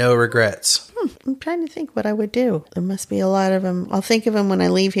about no regrets. I'm trying to think what I would do. There must be a lot of them. I'll think of them when I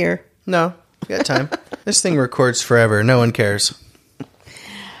leave here. No, we got time. This thing records forever. No one cares.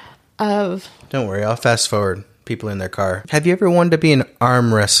 Don't worry, I'll fast forward. People in their car. Have you ever wanted to be an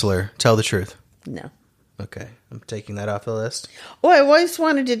arm wrestler? Tell the truth. No. Okay, I'm taking that off the list. Oh, I always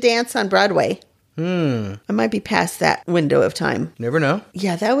wanted to dance on Broadway. I might be past that window of time. Never know.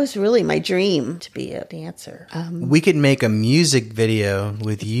 Yeah, that was really my dream, to be a dancer. We could make a music video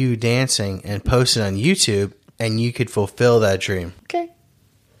with you dancing and post it on YouTube, and you could fulfill that dream. Okay.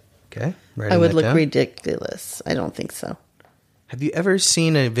 Okay. I would look ridiculous. I don't think so. Have you ever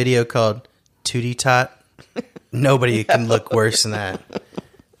seen a video called Tootie Tot? Nobody can look worse than that.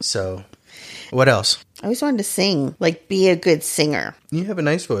 So, what else? I always wanted to sing, be a good singer. You have a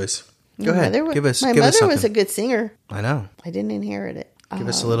nice voice. Go ahead. My mother was a good singer. I know. I didn't inherit it. Give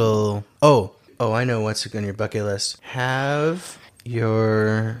us a little... Oh, I know what's on your bucket list. Have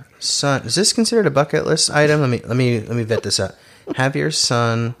your son... Is this considered a bucket list item? Let me vet this out. Have your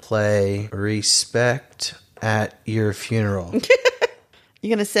son play Respect at your funeral. You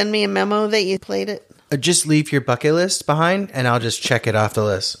going to send me a memo that you played it? Just leave your bucket list behind, and I'll just check it off the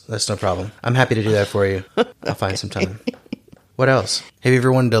list. That's no problem. I'm happy to do that for you. I'll find some time. What else? Have you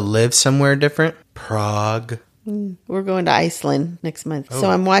ever wanted to live somewhere different? Prague. We're going to Iceland next month. Oh. So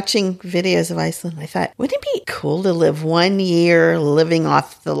I'm watching videos of Iceland. I thought, wouldn't it be cool to live 1 year living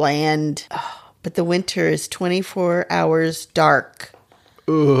off the land? Oh, but the winter is 24 hours dark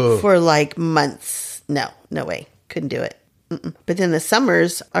for months. No way. Couldn't do it. But then the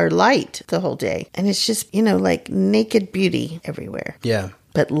summers are light the whole day. And it's just, naked beauty everywhere. Yeah.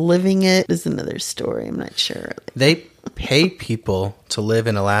 But living it is another story. I'm not sure. They pay people to live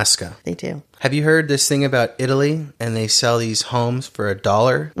in Alaska. They do. Have you heard this thing about Italy? And they sell these homes for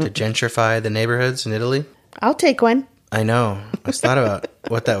 $1 to gentrify the neighborhoods in Italy? I'll take one. I know. I just thought about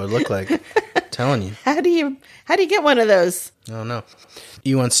what that would look like. I'm telling you. How do you get one of those? I don't know.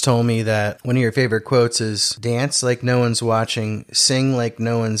 You once told me that one of your favorite quotes is, dance like no one's watching, sing like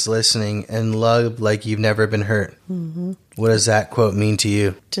no one's listening, and love like you've never been hurt. Mm-hmm. What does that quote mean to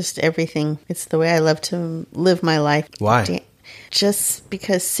you? Just everything. It's the way I love to live my life. Why? Just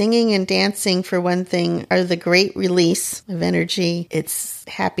because singing and dancing, for one thing, are the great release of energy. It's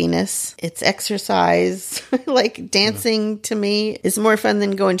happiness. It's exercise. Dancing to me is more fun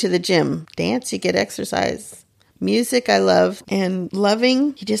than going to the gym. Dance, you get exercise. Music, I love. And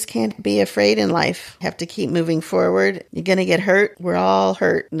loving, you just can't be afraid in life. You have to keep moving forward. You're going to get hurt. We're all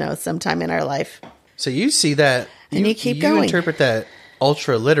hurt, sometime in our life. So you see that. And you keep going. You interpret that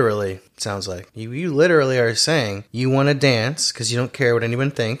ultra literally, it sounds like. You literally are saying you want to dance because you don't care what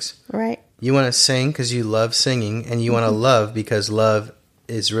anyone thinks. Right. You want to sing because you love singing. And you want to love because love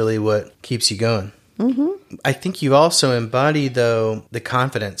is really what keeps you going. Mm-hmm. I think you also embody, though, the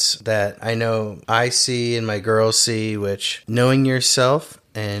confidence that I know I see and my girls see, which knowing yourself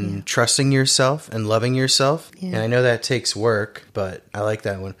and trusting yourself and loving yourself. Yeah. And I know that takes work, but I like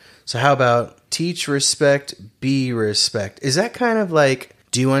that one. So how about teach respect, be respect? Is that kind of like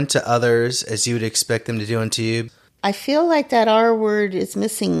do unto others as you would expect them to do unto you? I feel like that R word is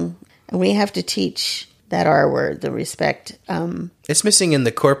missing, and we have to teach that R word, the respect. It's missing in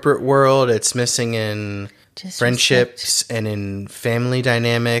the corporate world. It's missing in friendships and in family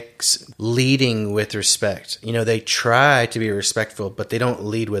dynamics. Leading with respect. You know, they try to be respectful, but they don't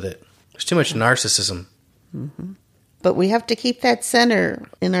lead with it. There's too much narcissism. Mm-hmm. But we have to keep that center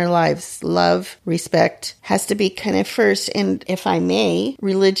in our lives. Love, respect has to be kind of first. And if I may,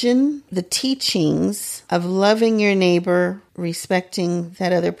 religion, the teachings of loving your neighbor, respecting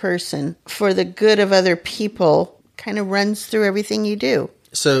that other person for the good of other people kind of runs through everything you do.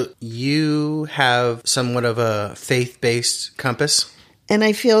 So you have somewhat of a faith-based compass? And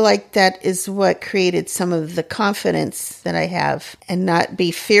I feel like that is what created some of the confidence that I have and not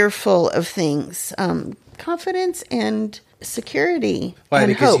be fearful of things. Confidence and security. Why? And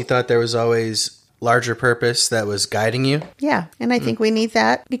because hope. You thought there was always larger purpose that was guiding you? Yeah, and I think we need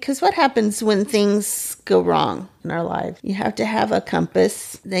that because what happens when things go wrong in our life? You have to have a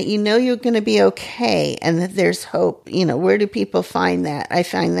compass that you know you're going to be okay and that there's hope. You know, where do people find that? I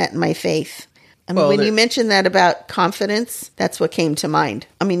find that in my faith. I mean, when you mentioned that about confidence, that's what came to mind.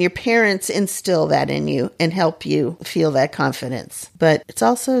 I mean, your parents instill that in you and help you feel that confidence, but it's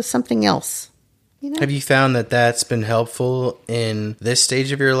also something else. You know? Have you found that that's been helpful in this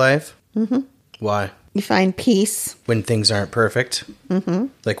stage of your life? Mm-hmm. Why? You find peace. When things aren't perfect? Mm-hmm.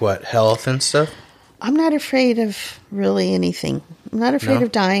 Like what, health and stuff? I'm not afraid of really anything. I'm not afraid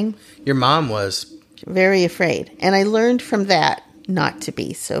of dying. Your mom was. Very afraid. And I learned from that not to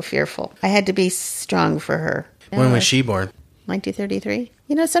be so fearful. I had to be strong for her. When was she born? 1933.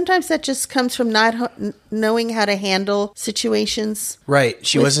 You know, sometimes that just comes from not knowing how to handle situations. Right.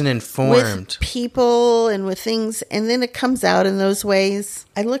 She wasn't informed. With people and with things. And then it comes out in those ways.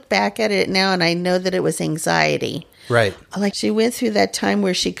 I look back at it now and I know that it was anxiety. Right. Like she went through that time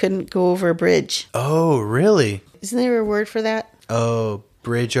where she couldn't go over a bridge. Oh, really? Isn't there a word for that? Oh,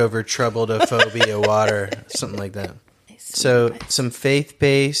 bridge over troubled phobia water. Something like that. So some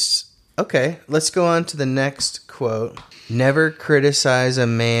faith-based. Okay, let's go on to the next quote. Never criticize a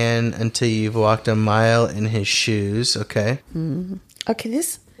man until you've walked a mile in his shoes. Okay. Mm-hmm. Okay,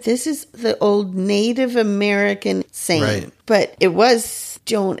 this is the old Native American saying. Right. But it was,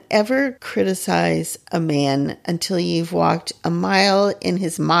 don't ever criticize a man until you've walked a mile in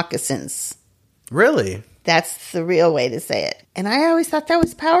his moccasins. Really? That's the real way to say it. And I always thought that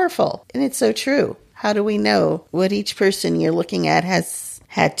was powerful. And it's so true. How do we know what each person you're looking at has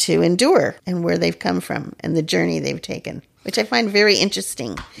had to endure and where they've come from and the journey they've taken, which I find very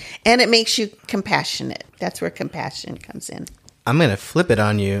interesting. And it makes you compassionate. That's where compassion comes in. I'm going to flip it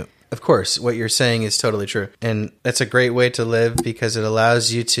on you. Of course, what you're saying is totally true. And that's a great way to live because it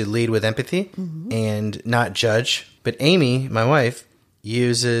allows you to lead with empathy and not judge. But Amy, my wife,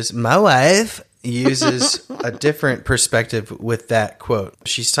 uses a different perspective with that quote.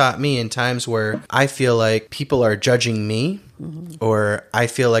 She's taught me in times where I feel like people are judging me, or I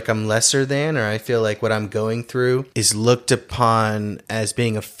feel like I'm lesser than, or I feel like what I'm going through is looked upon as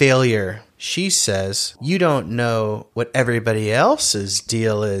being a failure. She says, you don't know what everybody else's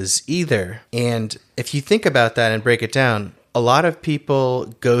deal is either. And if you think about that and break it down, a lot of people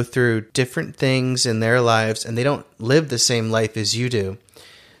go through different things in their lives and they don't live the same life as you do.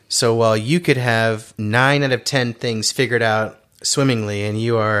 So while you could have 9 out of 10 things figured out swimmingly and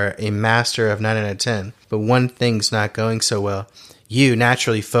you are a master of 9 out of 10, but one thing's not going so well, you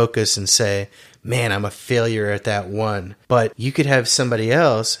naturally focus and say, man, I'm a failure at that one. But you could have somebody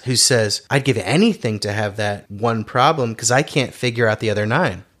else who says, I'd give anything to have that one problem because I can't figure out the other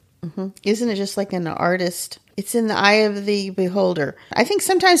 9. Mm-hmm. Isn't it just like an artist? It's in the eye of the beholder. I think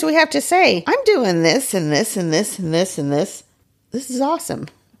sometimes we have to say, I'm doing this and this and this and this and this. This is awesome.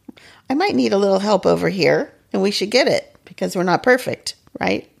 I might need a little help over here, and we should get it because we're not perfect,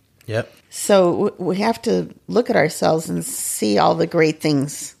 right? Yep. So we have to look at ourselves and see all the great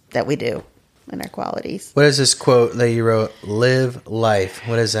things that we do and our qualities. What is this quote that you wrote? Live life.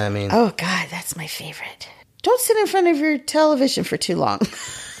 What does that mean? Oh, God, that's my favorite. Don't sit in front of your television for too long.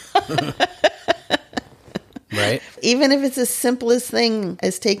 Right. Even if it's the simplest thing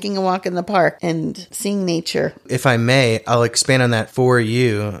as taking a walk in the park and seeing nature. If I may, I'll expand on that for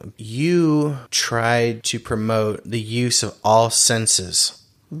you. You tried to promote the use of all senses.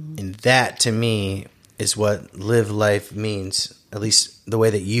 Mm-hmm. And that, to me, is what live life means, at least the way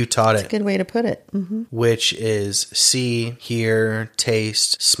that you taught That's it. a good way to put it. Mm-hmm. Which is see, hear,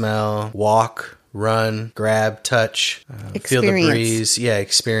 taste, smell, walk, run, grab, touch, feel the breeze. Yeah,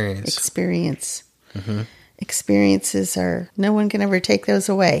 experience. Mm-hmm. Experiences no one can ever take those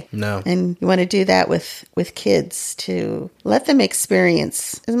away. No. And you want to do that with kids, to let them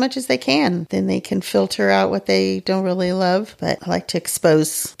experience as much as they can. Then they can filter out what they don't really love. But I like to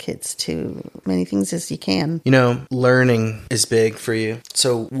expose kids to many things as you can. Learning is big for you.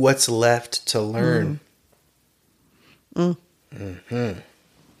 So what's left to learn? Mm-hmm.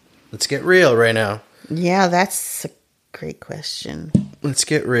 Let's get real right now. Yeah, that's a great question. Let's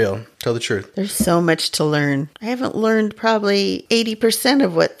get real. Tell the truth. There's so much to learn. I haven't learned probably 80%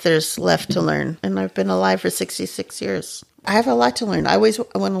 of what there's left to learn. And I've been alive for 66 years. I have a lot to learn. I always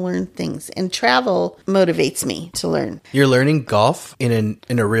want to learn things. And travel motivates me to learn. You're learning golf in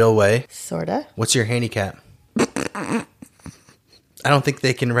a real way? Sorta. What's your handicap? I don't think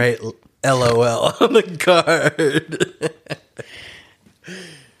they can write LOL on the card.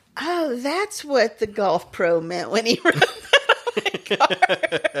 Oh, that's what the golf pro meant when he wrote my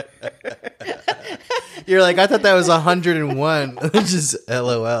card. You're like, I thought that was 101. Just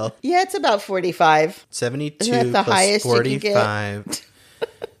LOL. Yeah, it's about 45. 72 Isn't that the plus highest 45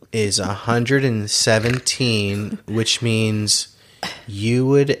 is 117, which means you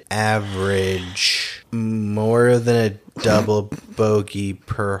would average more than a double bogey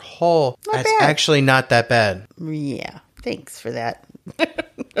per hole. That's actually not that bad. Yeah, thanks for that.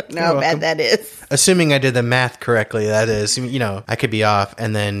 Know how bad that is. Assuming I did the math correctly, that is. I could be off,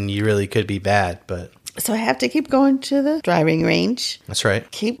 and then you really could be bad, but... So I have to keep going to the driving range. That's right.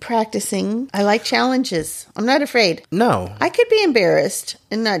 Keep practicing. I like challenges. I'm not afraid. No. I could be embarrassed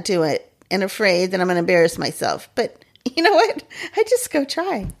and not do it, and afraid that I'm going to embarrass myself. But you know what? I just go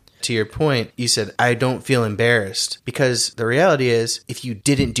try. To your point, you said, I don't feel embarrassed. Because the reality is, if you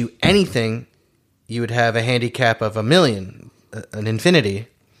didn't do anything, you would have a handicap of 1,000,000, an infinity.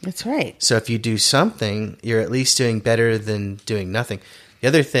 That's right. So if you do something, you're at least doing better than doing nothing. The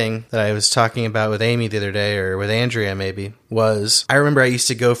other thing that I was talking about with Amy the other day, or with Andrea maybe, was I remember I used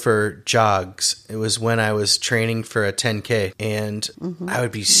to go for jogs. It was when I was training for a 10K, and I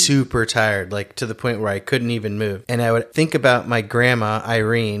would be super tired, like to the point where I couldn't even move. And I would think about my grandma,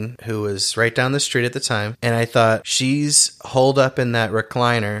 Irene, who was right down the street at the time, and I thought, she's holed up in that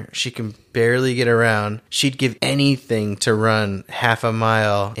recliner. She can barely get around. She'd give anything to run half a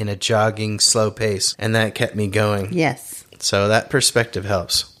mile in a jogging slow pace, and that kept me going. Yes. So that perspective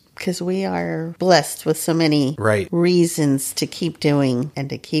helps. Because we are blessed with so many reasons to keep doing and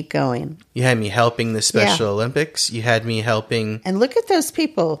to keep going. You had me helping the Special Olympics. You had me helping. And look at those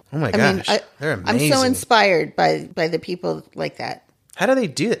people. Oh my gosh. They're amazing. I'm so inspired by the people like that. How do they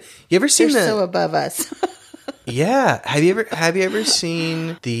do that? You ever seen They're so above us. Yeah. Have you ever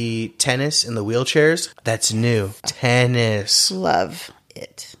seen the tennis in the wheelchairs? That's new. Tennis. Love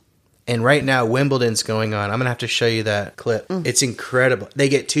it. And right now, Wimbledon's going on. I'm going to have to show you that clip. It's incredible. They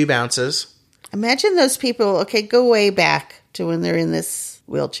get 2 bounces. Imagine those people, okay, go way back to when they're in this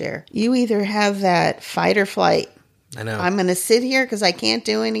wheelchair. You either have that fight or flight. I know. I'm going to sit here because I can't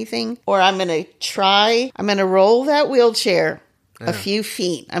do anything. Or I'm going to try. I'm going to roll that wheelchair a few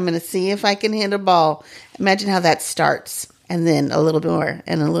feet. I'm going to see if I can hit a ball. Imagine how that starts. And then a little more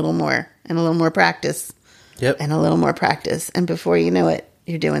and a little more and a little more practice. Yep. And a little more practice. And before you know it,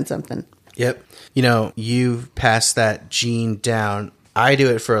 you're doing something. Yep. You've passed that gene down. I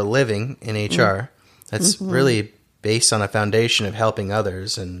do it for a living in HR. That's really based on a foundation of helping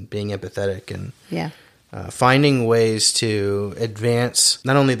others and being empathetic and finding ways to advance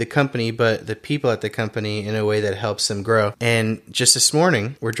not only the company, but the people at the company in a way that helps them grow. And just this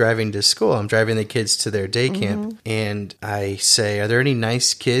morning, we're driving to school. I'm driving the kids to their day camp. And I say, are there any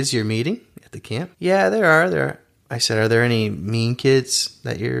nice kids you're meeting at the camp? Yeah, there are. I said, are there any mean kids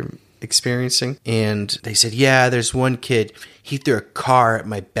that you're experiencing? And they said, yeah, there's one kid. He threw a car at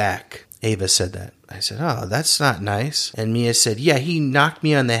my back. Ava said that. I said, oh, that's not nice. And Mia said, yeah, he knocked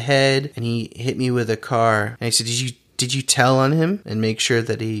me on the head and he hit me with a car. And I said, did you tell on him and make sure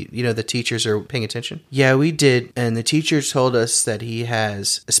that the teachers are paying attention? Yeah, we did. And the teachers told us that he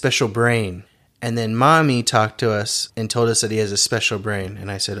has a special brain. And then Mommy talked to us and told us that he has a special brain.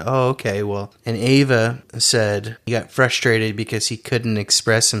 And I said, oh, okay, well. And Ava said he got frustrated because he couldn't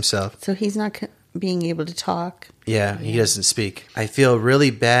express himself. So he's not being able to talk. Yeah, he doesn't speak. I feel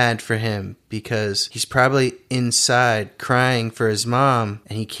really bad for him because he's probably inside crying for his mom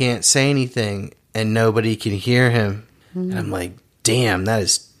and he can't say anything and nobody can hear him. And I'm like, damn, that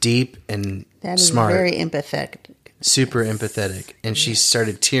is deep and that is smart. Very empathetic. Super empathetic. And she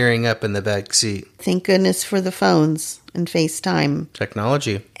started tearing up in the back seat. Thank goodness for the phones and FaceTime.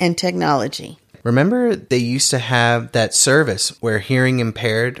 Technology. And technology. Remember they used to have that service where hearing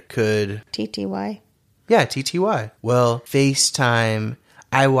impaired could... TTY? Yeah, TTY. Well, FaceTime.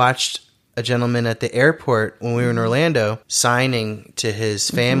 I watched a gentleman at the airport when we were in Orlando signing to his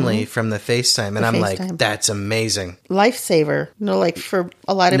family from the FaceTime. And I'm like, that's amazing. Lifesaver. No, like for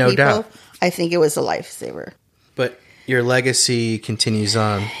a lot of no people, doubt. I think it was a lifesaver. But your legacy continues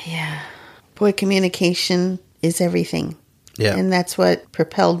on. Yeah. Boy, communication is everything. Yeah. And that's what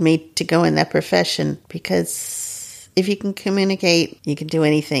propelled me to go in that profession, because if you can communicate, you can do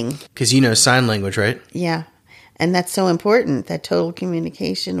anything. Because you know sign language, right? Yeah. And that's so important, that total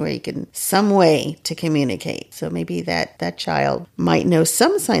communication where you can, some way to communicate. So maybe that child might know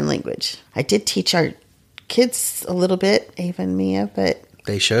some sign language. I did teach our kids a little bit, Ava and Mia, but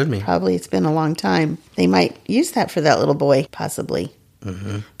they showed me. Probably it's been a long time. They might use that for that little boy, possibly.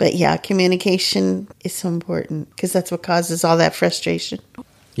 Mm-hmm. But yeah, communication is so important because that's what causes all that frustration.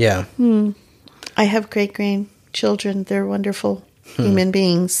 Yeah. I have great grandchildren. They're wonderful human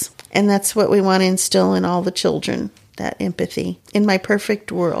beings. And that's what we want to instill in all the children, that empathy in my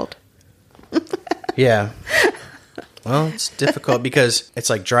perfect world. Yeah. Well, it's difficult because it's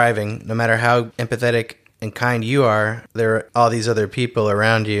like driving. No matter how empathetic and kind you are, there are all these other people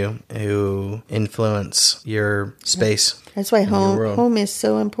around you who influence your space. That's why home is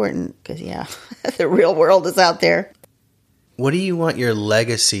so important because, the real world is out there. What do you want your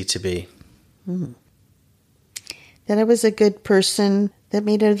legacy to be? That I was a good person that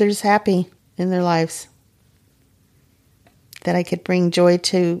made others happy in their lives. That I could bring joy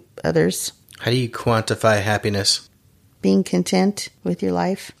to others. How do you quantify happiness? Being content with your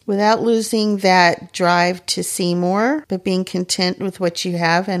life without losing that drive to see more, but being content with what you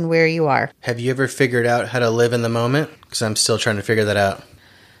have and where you are. Have you ever figured out how to live in the moment? Because I'm still trying to figure that out.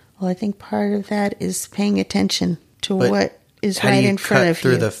 Well, I think part of that is paying attention to what is right in front of you.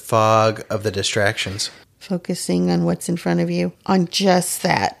 How do you cut through the fog of the distractions? Focusing on what's in front of you, on just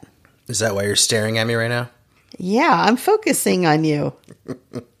that. Is that why you're staring at me right now? Yeah, I'm focusing on you.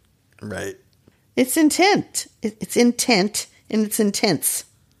 Right. It's intent. It's intent and it's intense.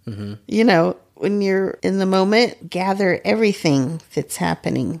 Mm-hmm. You know, when you're in the moment, gather everything that's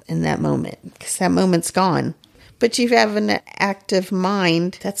happening in that moment because that moment's gone. But you have an active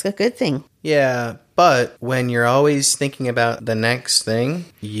mind. That's a good thing. Yeah, but when you're always thinking about the next thing,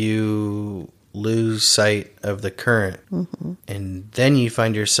 you lose sight of the current. Mm-hmm. And then you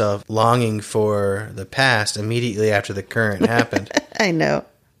find yourself longing for the past immediately after the current happened. I know.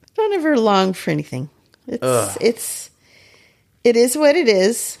 Don't ever long for anything. It is what it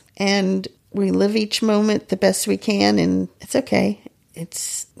is, and we live each moment the best we can, and it's okay.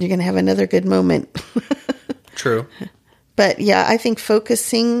 You're going to have another good moment. True. But yeah, I think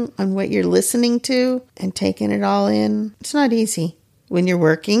focusing on what you're listening to and taking it all in, it's not easy. When you're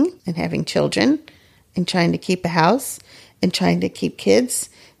working and having children and trying to keep a house and trying to keep kids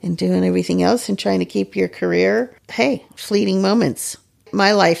and doing everything else and trying to keep your career, hey, fleeting moments.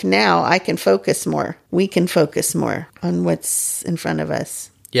 My life now, I can focus more. We can focus more on what's in front of us.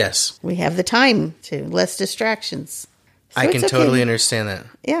 Yes. We have the time to, less distractions. So I can totally understand that.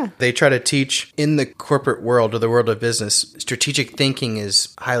 Yeah. They try to teach in the corporate world or the world of business, strategic thinking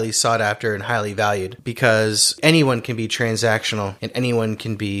is highly sought after and highly valued because anyone can be transactional and anyone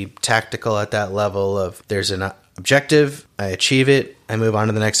can be tactical at that level of there's an objective, I achieve it, I move on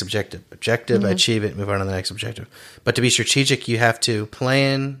to the next objective. I achieve it, move on to the next objective. But to be strategic, you have to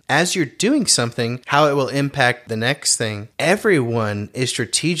plan as you're doing something, how it will impact the next thing. Everyone is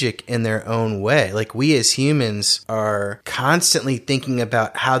strategic in their own way. Like we as humans are constantly thinking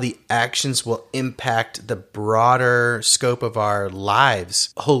about how the actions will impact the broader scope of our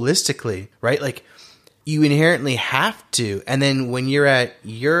lives holistically, right? Like you inherently have to. And then when you're at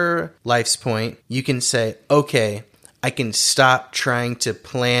your life's point, you can say, okay, I can stop trying to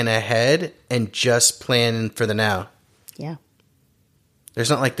plan ahead and just plan for the now. Yeah.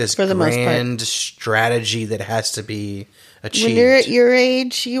 There's not like this grand strategy that has to be achieved. When you're at your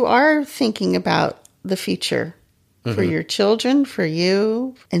age, you are thinking about the future for your children, for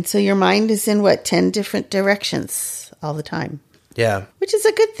you. And so your mind is in 10 different directions all the time. Yeah. Which is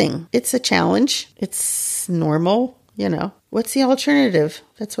a good thing. It's a challenge. It's normal. You know, what's the alternative?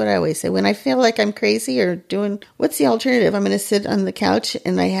 That's what I always say. When I feel like I'm crazy or what's the alternative? I'm going to sit on the couch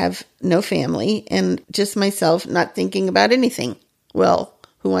and I have no family and just myself not thinking about anything. Well,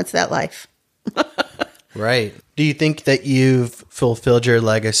 who wants that life? Right. Do you think that you've fulfilled your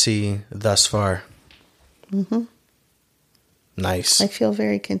legacy thus far? Mm-hmm. Nice. I feel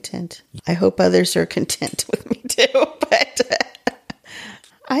very content. I hope others are content with me too, but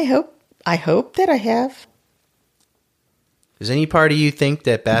I hope that I have. Does any part of you think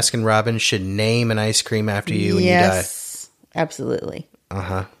that Baskin Robbins should name an ice cream after you when you die? Yes, absolutely.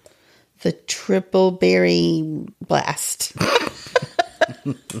 Uh-huh. The triple berry blast.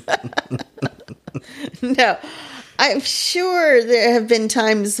 No, I'm sure there have been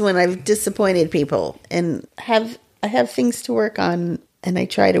times when I've disappointed people and I have things to work on, and I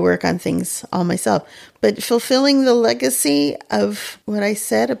try to work on things all myself. But fulfilling the legacy of what I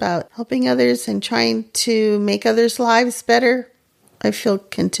said about helping others and trying to make others' lives better, I feel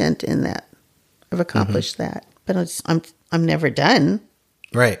content in that. I've accomplished that. But I'm never done.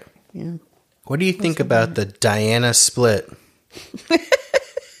 Right. Yeah. What do you think about the Diana split?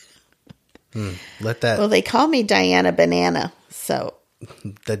 Well, they call me Diana Banana, so.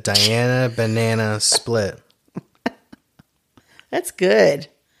 The Diana Banana split. That's good.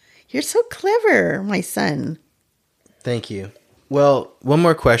 You're so clever, my son. Thank you. Well, one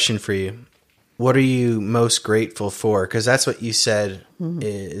more question for you. What are you most grateful for? Because that's what you said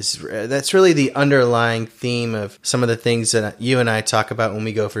that's really the underlying theme of some of the things that you and I talk about when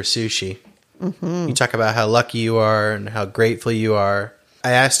we go for sushi. Mm-hmm. You talk about how lucky you are and how grateful you are.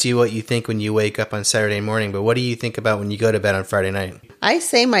 I asked you what you think when you wake up on Saturday morning, but what do you think about when you go to bed on Friday night? I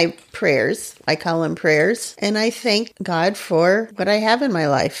say my prayers. I call them prayers. And I thank God for what I have in my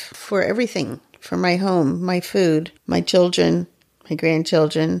life, for everything, for my home, my food, my children, my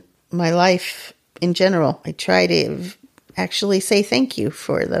grandchildren, my life in general. I try to actually say thank you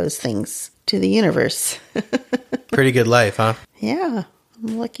for those things to the universe. Pretty good life, huh? Yeah, I'm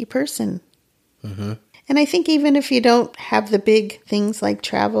a lucky person. Mm-hmm. And I think even if you don't have the big things like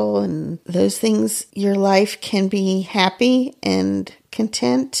travel and those things, your life can be happy and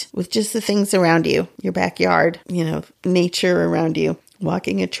content with just the things around you, your backyard, nature around you,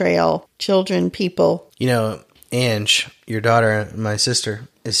 walking a trail, children, people. Ange, your daughter, my sister,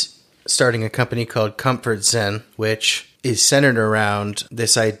 is starting a company called Comfort Zen, which is centered around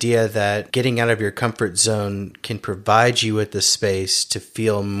this idea that getting out of your comfort zone can provide you with the space to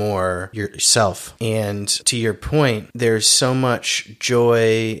feel more yourself. And to your point, there's so much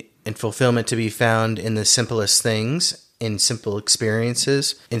joy and fulfillment to be found in the simplest things, in simple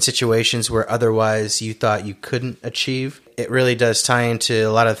experiences, in situations where otherwise you thought you couldn't achieve. It really does tie into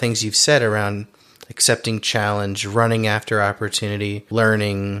a lot of things you've said around accepting challenge, running after opportunity,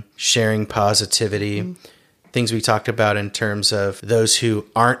 learning, sharing positivity. Mm-hmm. Things we talked about in terms of those who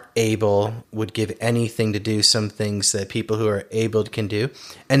aren't able would give anything to do some things that people who are able can do.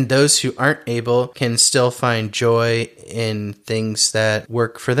 And those who aren't able can still find joy in things that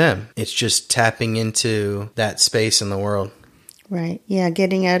work for them. It's just tapping into that space in the world. Right. Yeah.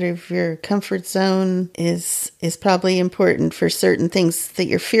 Getting out of your comfort zone is probably important for certain things that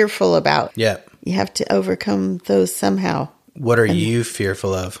you're fearful about. Yeah. You have to overcome those somehow. What are you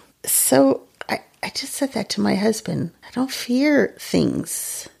fearful of? So I just said that to my husband. I don't fear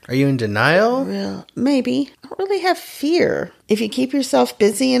things. Are you in denial? Well, maybe. I don't really have fear. If you keep yourself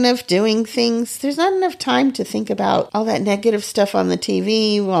busy enough doing things, there's not enough time to think about all that negative stuff on the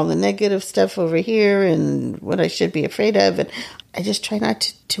TV, all the negative stuff over here, and what I should be afraid of. And I just try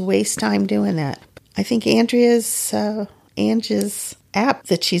not to waste time doing that. I think Ange's app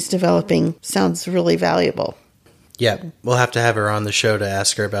that she's developing sounds really valuable. Yeah, we'll have to have her on the show to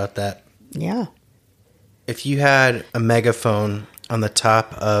ask her about that. Yeah. If you had a megaphone on the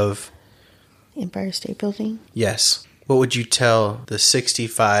top of Empire State Building? Yes. What would you tell the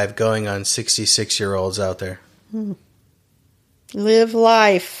 65 going on 66-year-olds out there? Live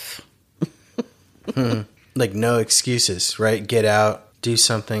life. Like no excuses, right? Get out, do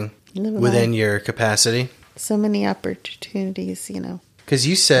something within your capacity. So many opportunities, Because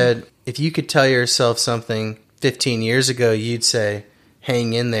you said if you could tell yourself something 15 years ago, you'd say,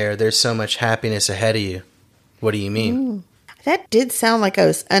 hang in there, there's so much happiness ahead of you. What do you mean? That did sound like I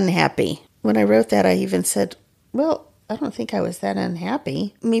was unhappy. When I wrote that, I even said, well, I don't think I was that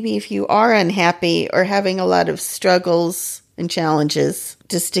unhappy. Maybe if you are unhappy or having a lot of struggles and challenges,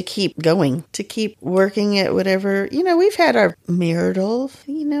 just to keep going, to keep working at whatever, we've had our marital,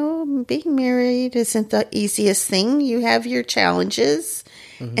 being married isn't the easiest thing. You have your challenges.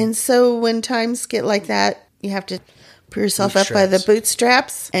 Mm-hmm. And so when times get like that, you have to pull yourself up by the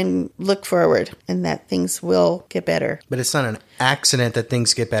bootstraps and look forward, and that things will get better. But it's not an accident that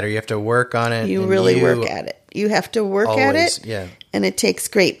things get better. You have to work on it. You really work at it. You have to work at it. Yeah. And it takes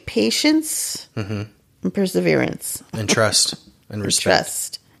great patience and perseverance. And trust and respect. And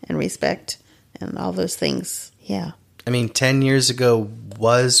trust and respect and all those things. Yeah. I mean, 10 years ago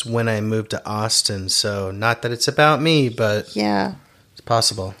was when I moved to Austin, so not that it's about me, but yeah, it's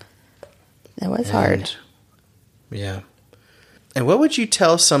possible. That was hard. Yeah. And what would you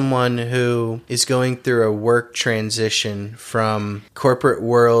tell someone who is going through a work transition from corporate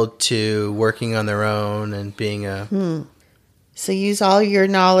world to working on their own and being a... So use all your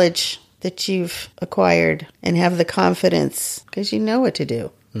knowledge that you've acquired and have the confidence because you know what to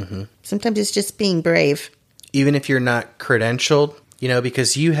do. Mm-hmm. Sometimes it's just being brave. Even if you're not credentialed,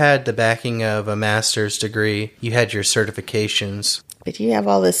 because you had the backing of a master's degree, you had your certifications. But you have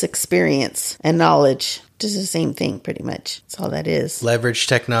all this experience and knowledge. Just the same thing, pretty much. That's all that is. Leverage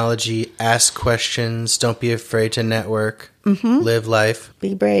technology, ask questions, don't be afraid to network, live life.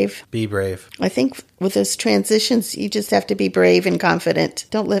 Be brave. Be brave. I think with those transitions, you just have to be brave and confident.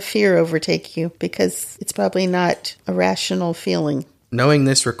 Don't let fear overtake you because it's probably not a rational feeling. Knowing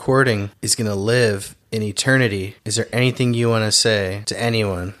this recording is going to live in eternity, is there anything you want to say to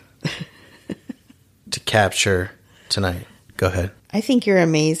anyone to capture tonight? Go ahead. I think you're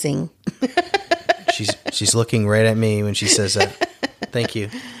amazing. She's looking right at me when she says that. Thank you.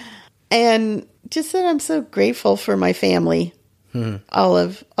 And just that I'm so grateful for my family. All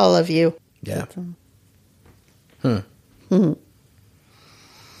of you. Yeah.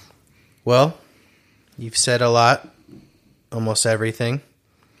 Well, you've said a lot. Almost everything.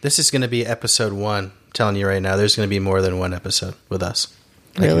 This is going to be episode 1. I'm telling you right now, there's going to be more than one episode with us.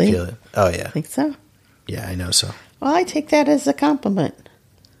 Really? I can feel it. Oh, yeah. Think so? Yeah, I know so. Well, I take that as a compliment.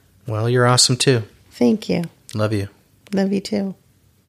 Well, you're awesome too. Thank you. Love you. Love you too.